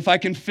 if I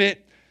can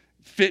fit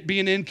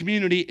being in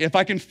community, if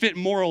I can fit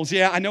morals,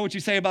 yeah, I know what you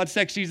say about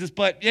sex, Jesus,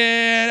 but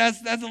yeah,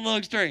 that's a little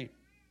extreme.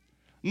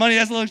 Money,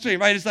 that's a little extreme,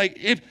 right? It's like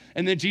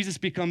and then Jesus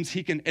becomes,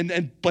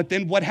 but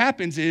then what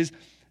happens is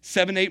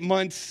 7-8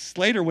 months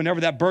later, whenever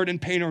that burden,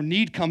 pain, or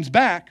need comes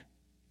back,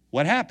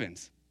 what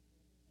happens?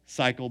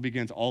 Cycle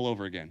begins all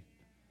over again.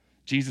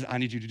 Jesus, I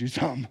need you to do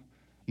something.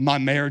 My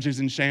marriage is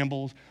in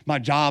shambles. My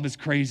job is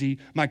crazy.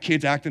 My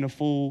kid's acting a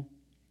fool.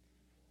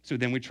 So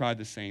then we try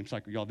the same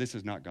cycle. Y'all, this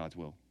is not God's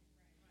will.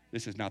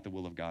 This is not the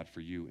will of God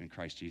for you in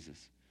Christ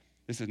Jesus.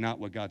 This is not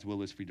what God's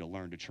will is for you to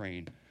learn to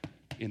train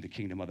in the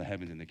kingdom of the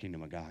heavens and the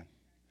kingdom of God.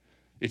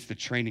 It's the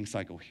training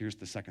cycle. Here's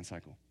the second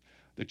cycle.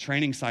 The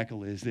training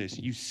cycle is this.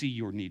 You see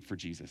your need for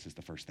Jesus is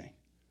the first thing.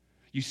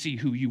 You see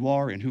who you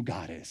are and who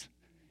God is.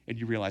 And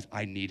you realize,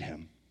 I need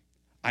him.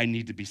 I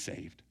need to be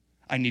saved.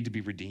 I need to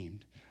be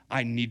redeemed.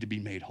 I need to be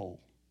made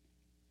whole.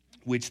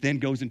 Which then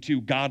goes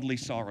into godly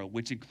sorrow,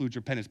 which includes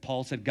repentance.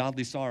 Paul said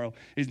godly sorrow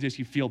isn't just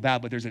you feel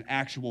bad, but there's an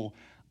actual,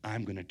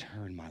 I'm going to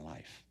turn my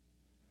life.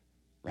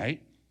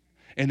 Right?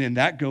 And then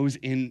that goes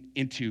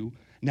into,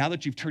 now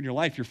that you've turned your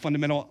life, your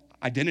fundamental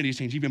identity has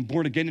changed. You've been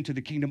born again into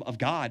the kingdom of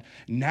God.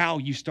 Now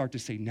you start to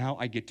say, now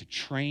I get to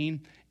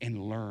train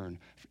and learn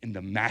in the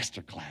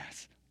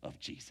masterclass of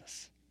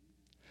Jesus.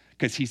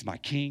 Because he's my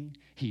king,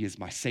 he is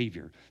my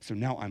savior. So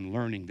now I'm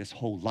learning this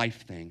whole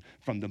life thing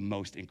from the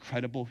most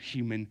incredible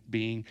human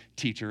being,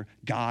 teacher,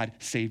 God,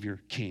 savior,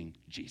 king,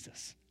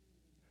 Jesus.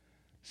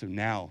 So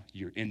now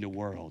you're in the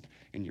world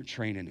and you're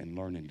training and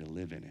learning to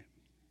live in it.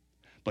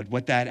 But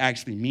what that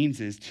actually means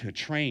is to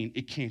train,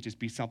 it can't just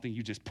be something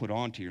you just put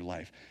onto your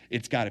life.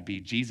 It's got to be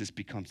Jesus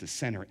becomes the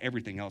center.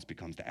 Everything else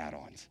becomes the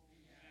add-ons.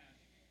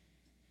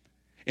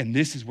 And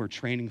this is where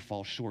training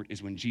falls short,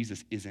 is when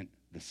Jesus isn't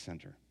the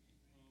center,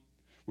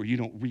 where you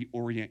don't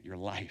reorient your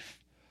life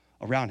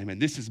around him.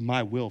 And this is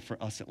my will for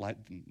us at Life.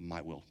 My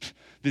will.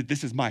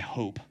 This is my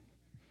hope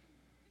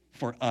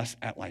for us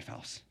at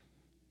Lifehouse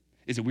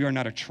is that we are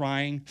not a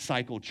trying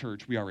cycle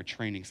church. We are a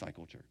training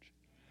cycle church.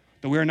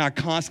 That we are not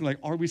constantly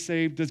like, are we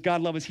saved? Does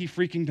God love us? He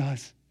freaking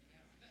does.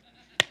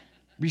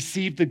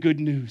 Receive the good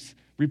news.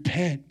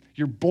 Repent.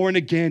 You're born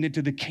again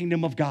into the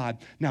kingdom of God.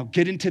 Now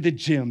get into the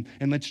gym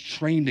and let's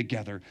train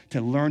together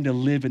to learn to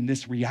live in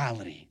this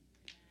reality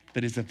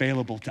that is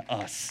available to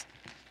us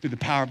through the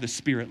power of the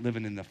Spirit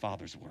living in the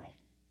Father's world.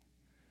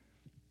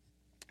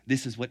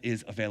 This is what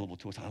is available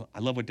to us. I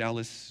love what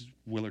Dallas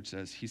Willard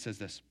says. He says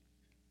this: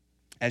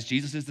 as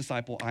Jesus'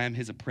 disciple, I am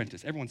his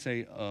apprentice. Everyone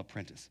say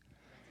apprentice.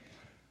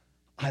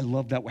 I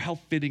love that word. How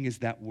fitting is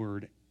that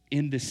word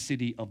in the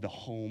city of the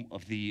home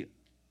of the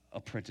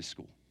apprentice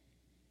school?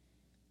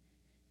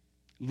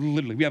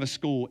 Literally, we have a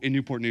school in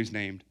Newport News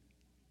named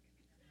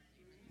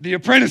the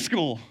Apprentice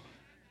School,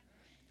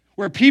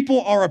 where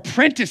people are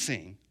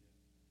apprenticing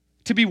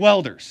to be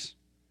welders.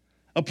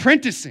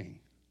 Apprenticing.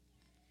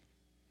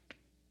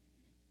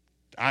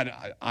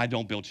 I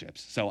don't build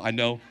ships, so I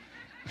know.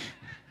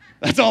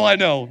 That's all I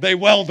know. They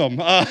weld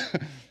them.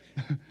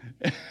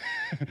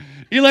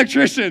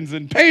 Electricians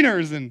and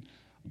painters and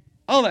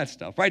all that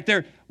stuff, right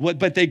there.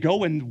 But they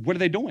go and what are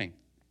they doing?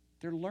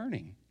 They're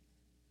learning.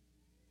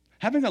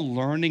 Having a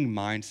learning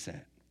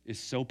mindset is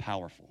so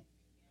powerful.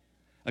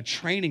 A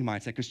training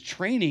mindset, because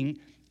training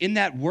in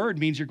that word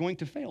means you're going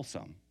to fail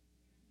some.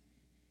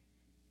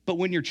 But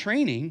when you're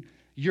training,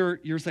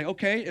 you're saying,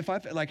 okay,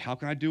 how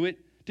can I do it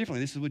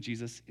differently? This is what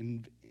Jesus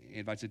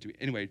invites us to do.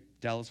 Anyway,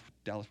 Dallas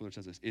Willard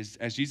says this: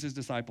 as Jesus'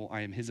 disciple, I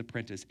am his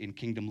apprentice in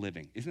kingdom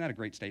living. Isn't that a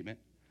great statement?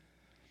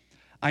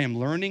 I am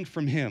learning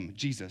from him,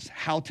 Jesus,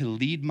 how to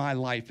lead my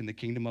life in the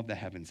kingdom of the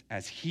heavens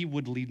as he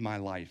would lead my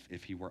life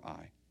if he were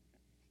I.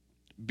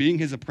 Being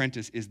his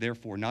apprentice is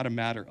therefore not a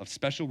matter of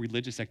special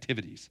religious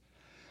activities,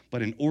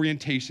 but an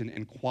orientation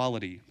and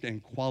quality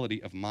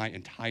of my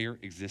entire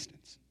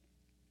existence.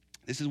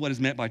 This is what is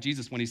meant by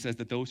Jesus when he says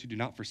that those who do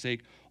not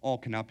forsake all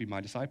cannot be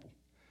my disciple.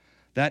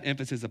 That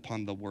emphasis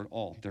upon the word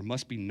all. There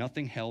must be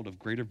nothing held of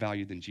greater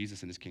value than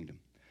Jesus and his kingdom.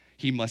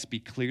 He must be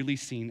clearly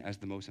seen as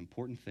the most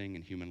important thing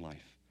in human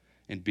life,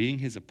 and being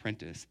his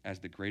apprentice as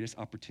the greatest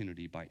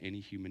opportunity by any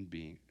human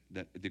being,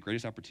 the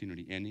greatest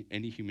opportunity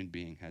any human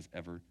being has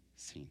ever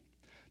seen.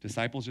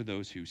 Disciples are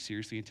those who,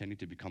 seriously intending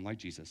to become like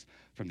Jesus,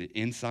 from the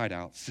inside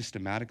out,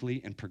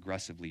 systematically and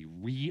progressively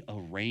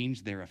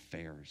rearrange their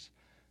affairs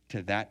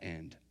to that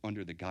end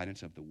under the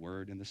guidance of the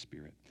Word and the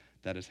Spirit.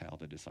 That is how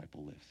the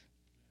disciple lives.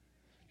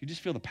 You just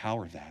feel the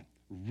power of that.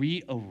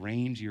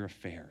 Rearrange your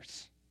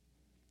affairs.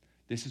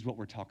 This is what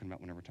we're talking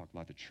about whenever we're talking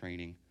about the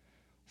training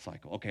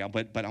cycle. Okay,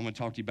 but I'm going to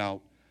talk to you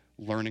about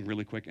learning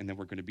really quick, and then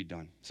we're going to be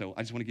done. So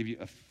I just want to give you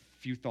a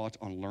few thoughts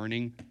on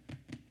learning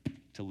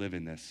to live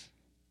in this.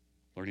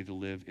 Learning to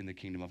live in the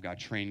kingdom of God,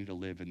 training to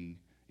live in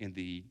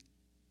the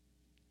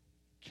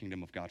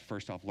kingdom of God.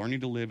 First off,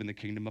 learning to live in the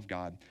kingdom of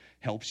God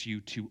helps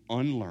you to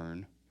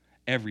unlearn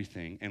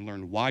everything and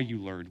learn why you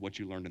learned what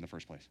you learned in the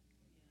first place.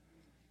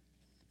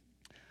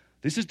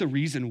 This is the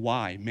reason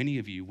why many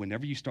of you,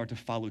 whenever you start to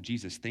follow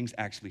Jesus, things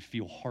actually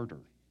feel harder.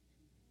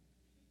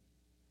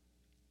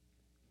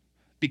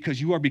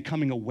 Because you are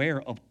becoming aware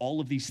of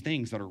all of these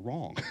things that are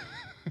wrong.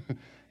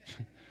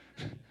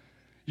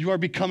 You are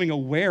becoming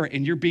aware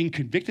and you're being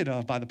convicted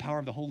of by the power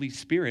of the Holy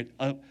Spirit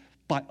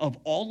of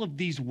all of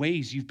these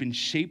ways you've been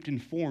shaped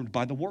and formed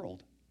by the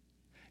world.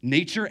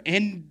 Nature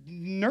and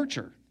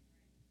nurture.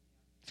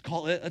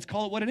 Let's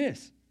call it what it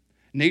is.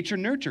 Nature,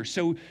 nurture.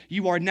 So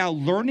you are now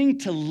learning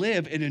to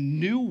live in a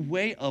new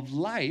way of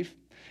life,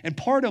 and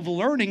part of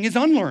learning is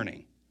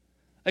unlearning.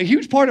 A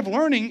huge part of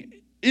learning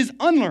is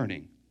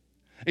unlearning.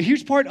 A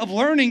huge part of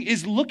learning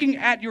is looking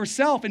at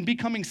yourself and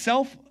becoming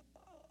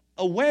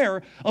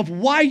self-aware of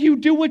why you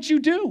do what you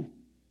do.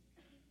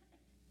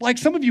 Like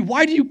some of you,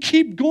 why do you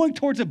keep going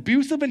towards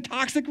abusive and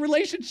toxic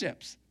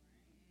relationships?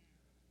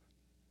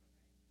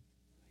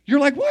 You're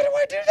like, why do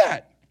I do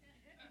that?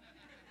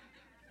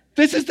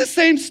 This is the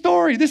same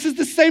story. This is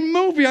the same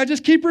movie. I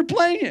just keep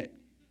replaying it.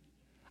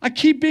 I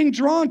keep being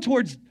drawn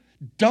towards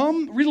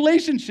dumb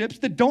relationships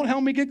that don't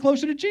help me get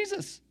closer to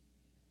Jesus.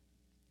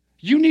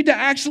 You need to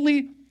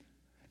actually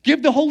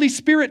give the Holy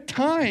Spirit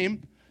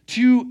time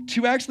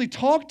to actually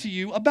talk to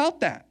you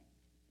about that.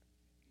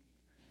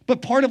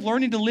 But part of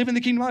learning to live in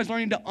the kingdom of God is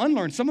learning to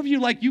unlearn. Some of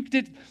you,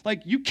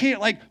 you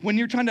can't, when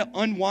you're trying to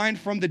unwind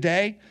from the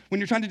day,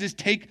 when you're trying to just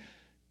take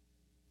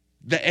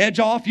the edge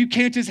off, you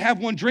can't just have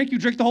one drink, you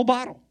drink the whole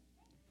bottle.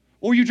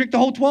 Or you drink the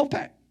whole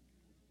 12-pack.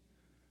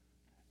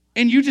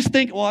 And you just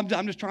think, well,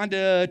 I'm just trying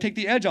to take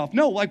the edge off.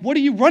 No, what are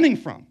you running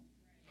from?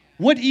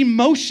 What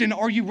emotion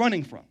are you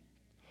running from?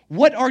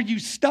 What are you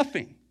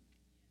stuffing?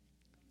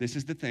 This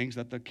is the things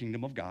that the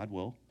kingdom of God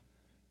will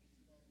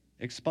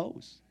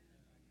expose.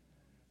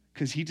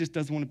 Because he just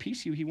doesn't want to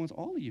piece you. He wants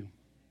all of you.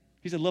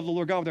 He said, love the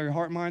Lord God with all your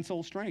heart, mind,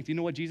 soul, strength. You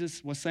know what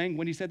Jesus was saying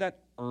when he said that?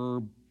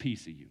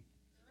 Piece of you.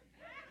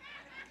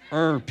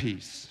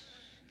 Peace.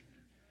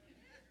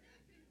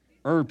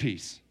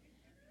 Peace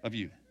of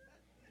you.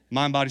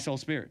 Mind, body, soul,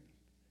 spirit.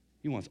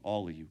 He wants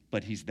all of you,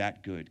 but he's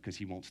that good because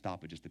he won't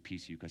stop at just a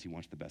piece of you because he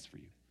wants the best for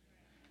you.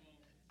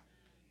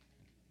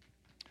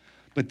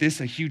 But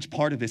this, a huge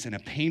part of this and a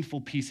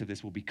painful piece of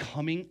this will be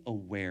becoming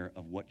aware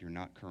of what you're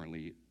not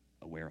currently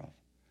aware of.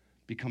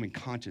 Becoming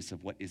conscious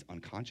of what is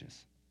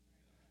unconscious.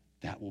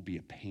 That will be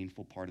a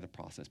painful part of the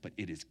process, but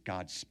it is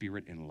God's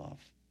Spirit and love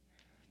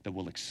that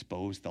will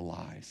expose the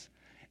lies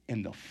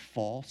and the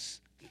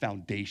false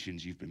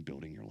foundations you've been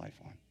building your life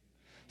on.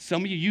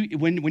 Some of you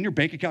when your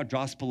bank account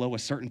drops below a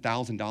certain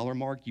 $1,000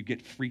 mark, you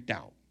get freaked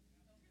out.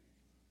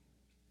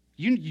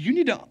 You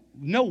need to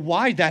know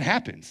why that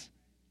happens.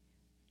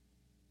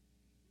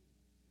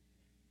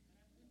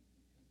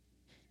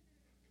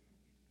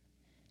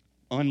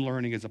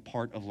 Unlearning is a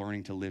part of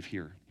learning to live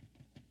here.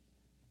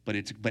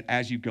 But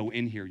as you go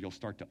in here, you'll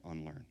start to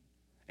unlearn.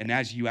 And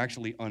as you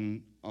actually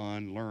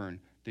unlearn,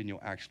 then you'll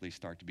actually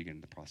start to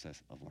begin the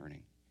process of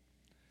learning.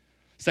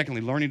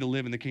 Secondly, learning to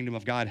live in the kingdom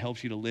of God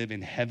helps you to live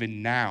in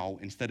heaven now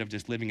instead of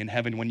just living in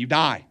heaven when you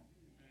die.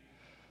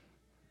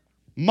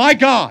 My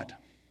God,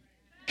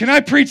 can I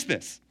preach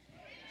this?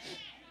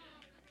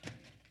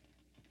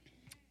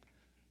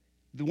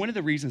 One of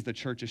the reasons the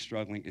church is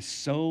struggling is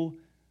so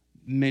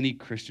many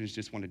Christians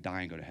just want to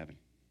die and go to heaven.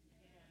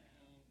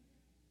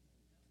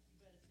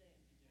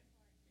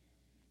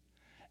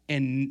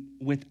 And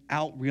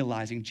without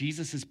realizing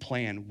Jesus'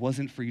 plan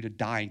wasn't for you to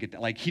die and get that.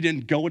 Like, he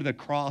didn't go to the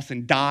cross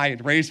and die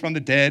and raise from the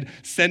dead,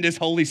 send his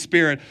Holy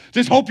Spirit.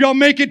 Just hope y'all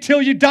make it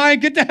till you die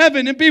and get to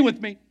heaven and be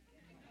with me.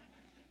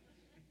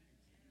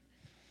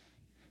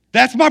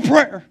 That's my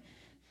prayer.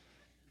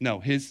 No,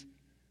 his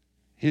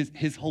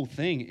whole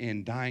thing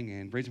in dying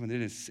and raising from the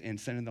dead and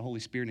sending the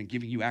Holy Spirit and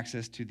giving you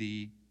access to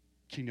the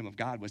kingdom of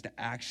God was to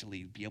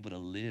actually be able to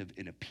live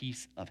in a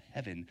piece of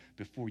heaven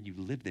before you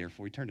live there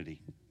for eternity.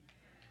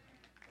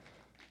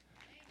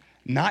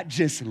 Not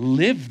just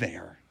live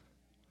there,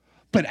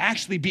 but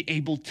actually be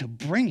able to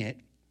bring it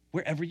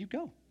wherever you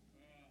go.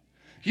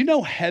 You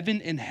know,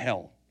 heaven and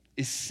hell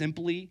is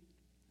simply,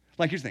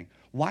 like, here's the thing.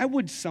 Why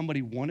would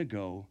somebody want to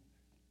go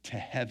to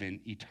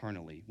heaven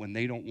eternally when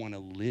they don't want to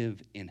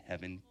live in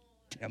heaven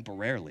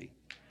temporarily?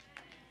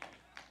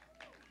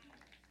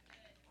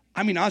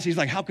 I mean, honestly, he's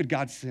like, how could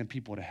God send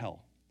people to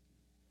hell?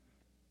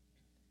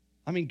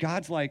 I mean,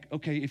 God's like,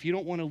 okay, if you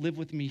don't want to live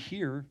with me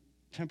here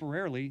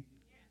temporarily,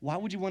 why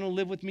would you want to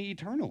live with me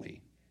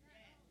eternally?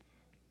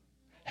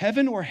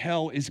 Heaven or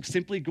hell is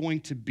simply going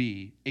to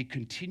be a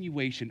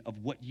continuation of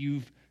what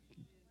you've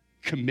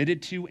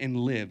committed to and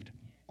lived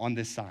on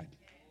this side.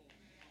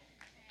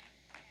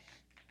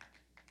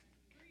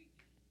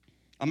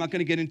 I'm not going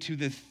to get into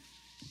the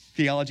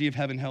theology of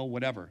heaven, hell,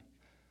 whatever.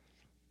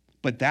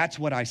 But that's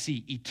what I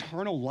see.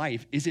 Eternal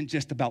life isn't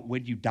just about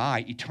when you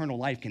die. Eternal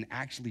life can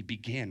actually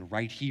begin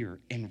right here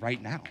and right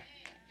now.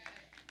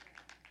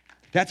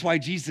 That's why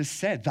Jesus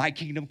said, thy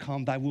kingdom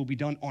come, thy will be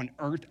done on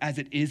earth as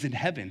it is in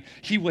heaven.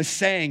 He was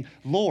saying,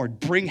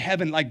 Lord, bring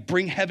heaven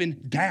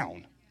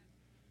down.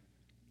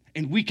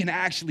 And we can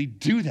actually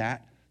do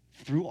that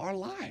through our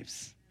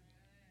lives.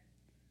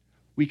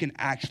 We can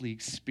actually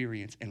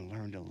experience and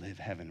learn to live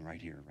heaven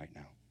right here, right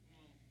now.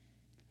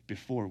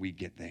 Before we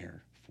get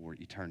there for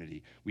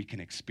eternity, we can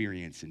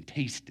experience and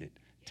taste it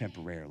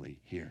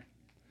temporarily here.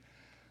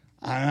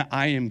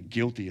 I am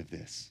guilty of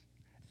this.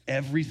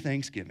 Every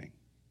Thanksgiving,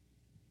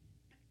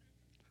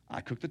 I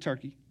cook the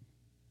turkey,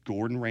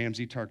 Gordon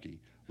Ramsay turkey.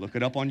 Look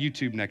it up on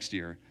YouTube next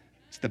year.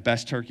 It's the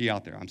best turkey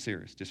out there. I'm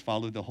serious. Just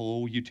follow the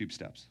whole YouTube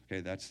steps.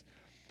 Okay,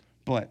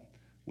 but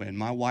when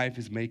my wife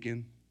is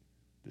making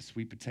the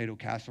sweet potato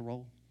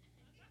casserole,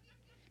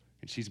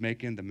 and she's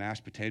making the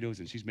mashed potatoes,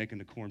 and she's making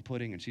the corn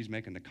pudding, and she's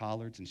making the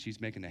collards, and she's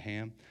making the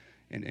ham,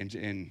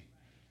 and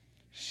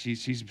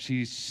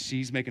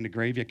she's making the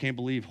gravy. I can't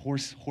believe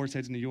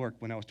Horseheads, New York.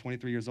 When I was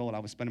 23 years old, I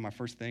was spending my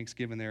first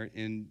Thanksgiving there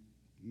in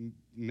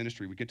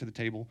ministry. We get to the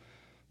table,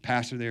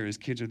 pastor there, his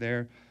kids are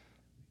there,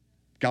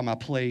 got my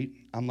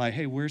plate. I'm like,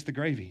 hey, where's the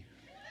gravy?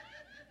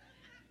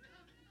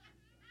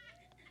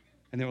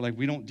 And they were like,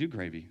 we don't do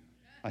gravy.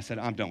 I said,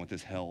 I'm done with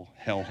this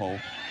hellhole.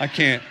 I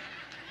can't.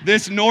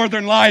 This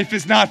northern life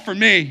is not for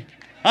me.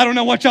 I don't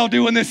know what y'all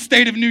do in this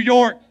state of New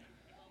York.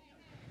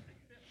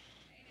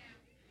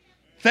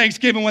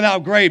 Thanksgiving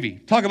without gravy.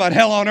 Talk about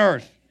hell on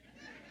earth.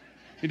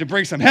 Need to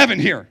bring some heaven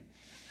here.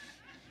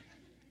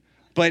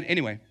 But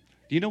anyway,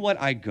 do you know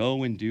what I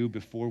go and do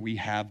before we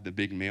have the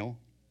big meal?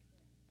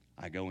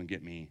 I go and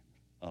get me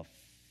a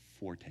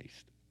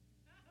foretaste.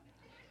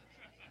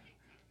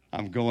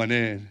 I'm going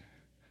in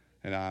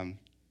and I'm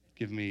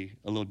giving me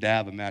a little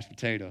dab of mashed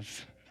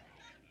potatoes.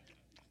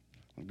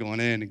 I'm going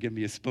in and giving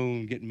me a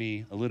spoon, getting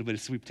me a little bit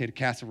of sweet potato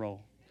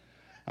casserole.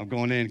 I'm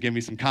going in and giving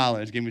me some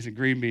collards, giving me some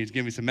green beans,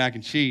 giving me some mac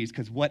and cheese,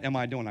 because what am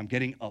I doing? I'm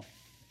getting a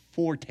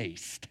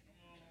foretaste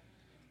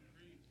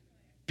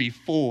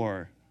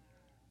before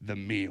the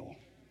meal.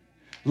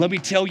 Let me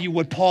tell you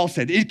what Paul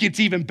said. It gets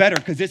even better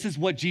because this is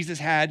what Jesus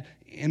had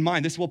in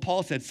mind. This is what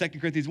Paul said, 2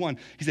 Corinthians 1.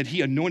 He said,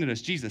 he anointed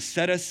us, Jesus,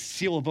 set a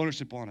seal of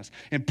ownership on us,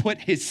 and put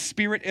his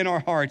spirit in our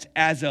hearts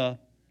as the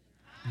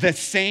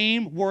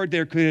same word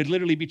there could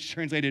literally be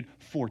translated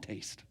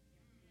foretaste.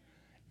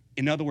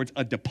 In other words,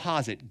 a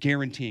deposit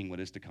guaranteeing what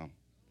is to come.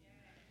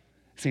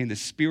 saying the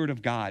Spirit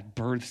of God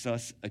births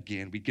us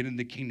again. We get in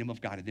the kingdom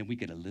of God, and then we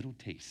get a little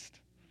taste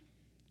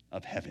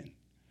of heaven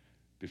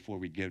before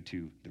we go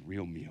to the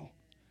real meal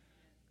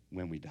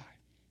when we die.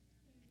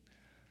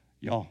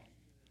 Y'all,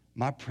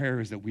 my prayer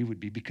is that we would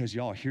be, because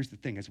y'all, here's the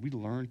thing, as we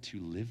learn to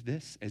live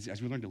this,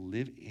 as we learn to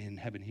live in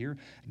heaven here,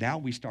 now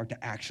we start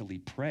to actually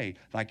pray,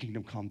 thy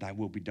kingdom come, thy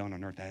will be done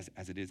on earth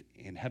as it is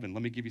in heaven.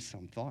 Let me give you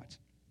some thoughts.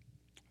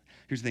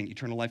 Here's the thing,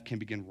 eternal life can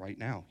begin right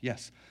now,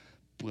 yes.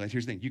 But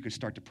here's the thing, you can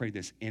start to pray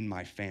this in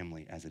my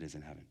family as it is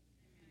in heaven.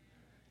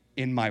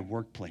 In my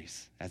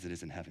workplace as it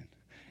is in heaven.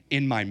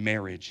 In my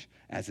marriage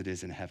as it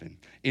is in heaven.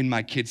 In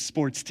my kids'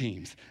 sports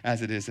teams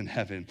as it is in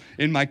heaven.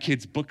 In my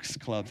kids' books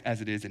clubs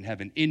as it is in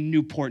heaven. In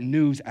Newport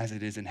News as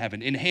it is in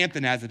heaven. In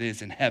Hampton as it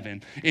is in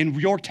heaven. In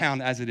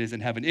Yorktown as it is in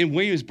heaven. In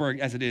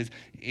Williamsburg as it is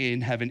in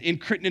heaven. In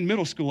Crittenden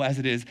Middle School as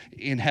it is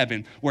in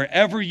heaven.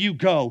 Wherever you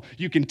go,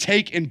 you can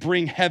take and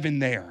bring heaven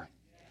there,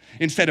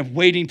 instead of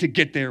waiting to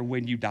get there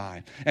when you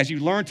die. As you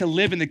learn to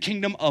live in the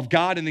kingdom of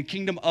God, in the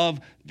kingdom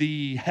of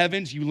the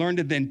heavens, you learn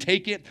to then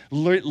take it,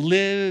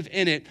 live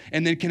in it,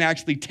 and then can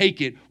actually take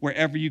it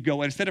wherever you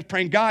go. And instead of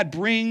praying, God,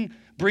 bring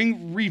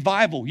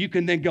revival, you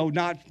can then go,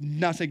 not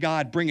say,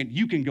 God, bring it.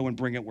 You can go and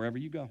bring it wherever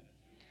you go.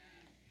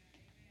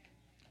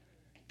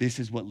 This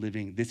is what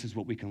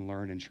we can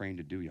learn and train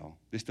to do, y'all.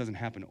 This doesn't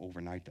happen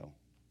overnight, though.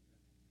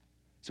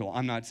 So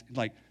I'm not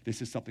like,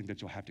 this is something that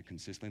you'll have to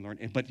consistently learn.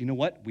 But you know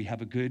what? We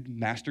have a good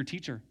master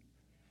teacher.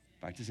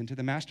 Invite us into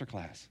the master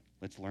class.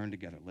 Let's learn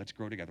together. Let's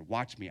grow together.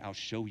 Watch me. I'll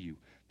show you.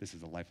 This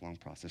is a lifelong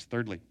process.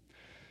 Thirdly,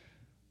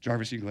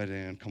 Jarvis, you can go ahead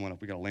and come on up.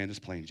 We got to land this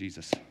plane,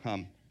 Jesus.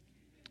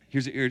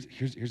 Here's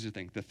the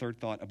thing. The third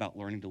thought about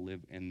learning to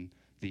live in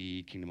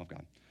the kingdom of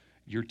God.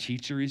 Your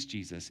teacher is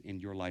Jesus,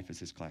 and your life is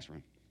his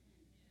classroom.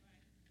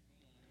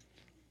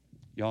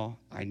 Y'all,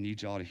 I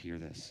need y'all to hear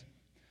this.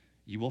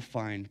 You will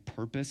find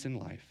purpose in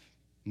life,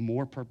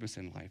 more purpose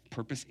in life,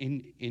 purpose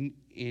in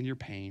your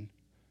pain,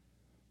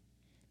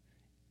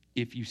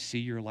 if you see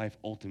your life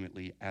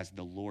ultimately as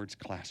the Lord's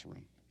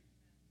classroom,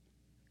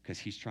 because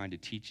he's trying to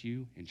teach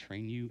you and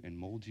train you and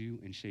mold you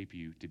and shape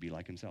you to be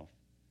like himself.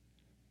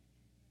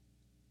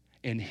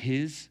 And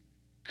his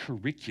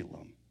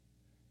curriculum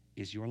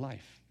is your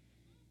life.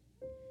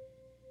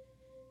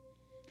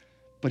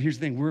 But here's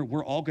the thing,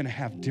 we're all going to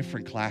have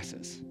different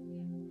classes.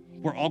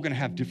 We're all going to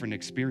have different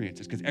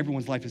experiences because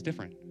everyone's life is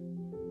different.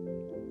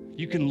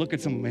 You can look at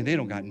someone, man, they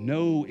don't got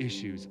no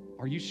issues.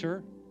 Are you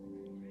sure?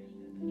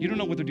 You don't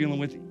know what they're dealing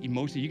with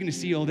emotionally. You're going to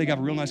see, they got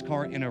a real nice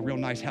car and a real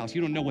nice house.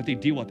 You don't know what they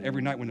deal with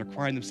every night when they're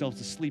crying themselves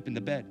to sleep in the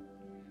bed.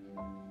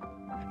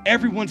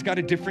 Everyone's got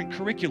a different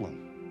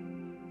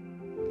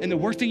curriculum. And the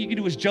worst thing you can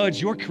do is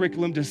judge your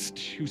curriculum to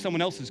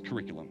someone else's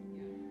curriculum.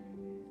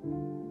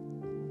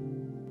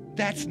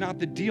 That's not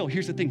the deal.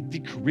 Here's the thing.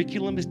 The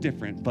curriculum is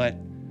different, but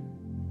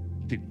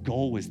the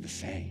goal is the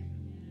same.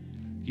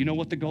 You know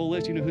what the goal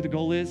is? You know who the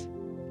goal is?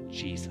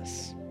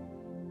 Jesus.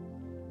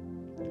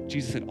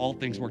 Jesus said all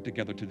things work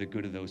together to the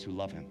good of those who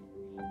love him.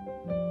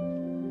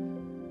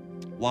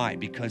 Why?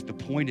 Because the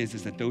point is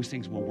that those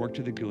things will work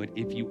to the good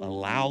if you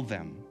allow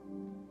them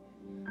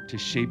to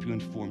shape you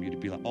and form you to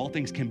be like, all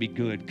things can be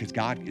good because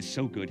God is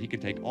so good. He can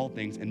take all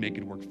things and make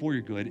it work for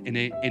your good. And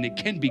it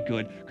can be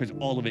good because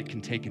all of it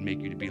can take and make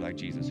you to be like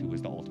Jesus, who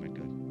is the ultimate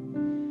good.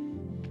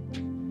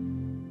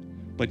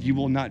 But you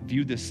will not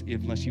view this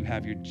unless you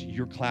have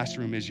your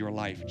classroom is your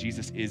life.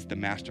 Jesus is the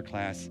master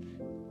class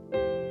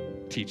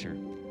teacher.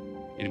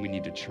 And we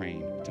need to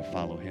train to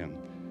follow him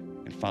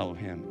and follow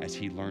him as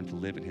he learned to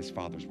live in his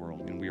Father's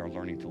world. And we are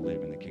learning to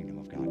live in the kingdom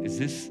of God. Is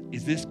this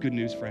good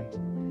news, friends?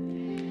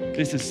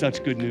 This is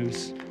such good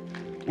news.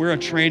 We're a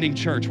training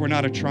church. We're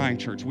not a trying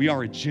church. We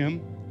are a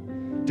gym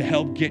to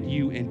help get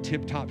you in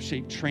tip-top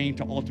shape, trained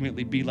to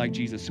ultimately be like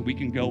Jesus so we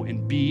can go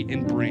and be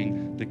and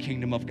bring the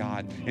kingdom of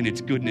God and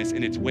its goodness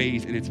and its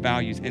ways and its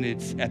values and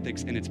its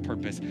ethics and its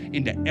purpose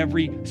into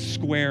every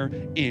square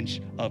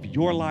inch of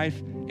your life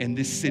and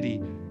this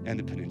city and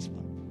the peninsula.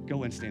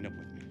 Go and stand up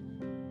with me.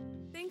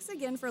 Thanks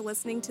again for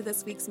listening to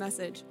this week's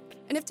message.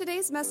 And if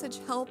today's message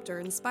helped or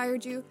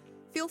inspired you,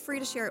 feel free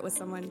to share it with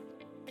someone.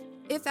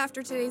 If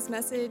after today's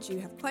message you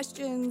have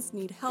questions,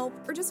 need help,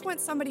 or just want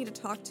somebody to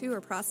talk to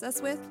or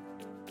process with,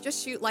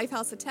 just shoot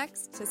Lifehouse a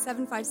text to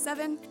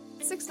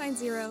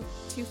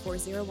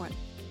 757-690-2401.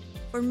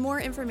 For more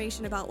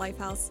information about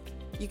Lifehouse,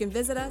 you can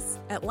visit us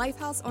at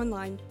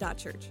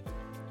lifehouseonline.church.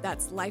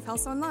 That's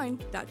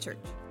lifehouseonline.church.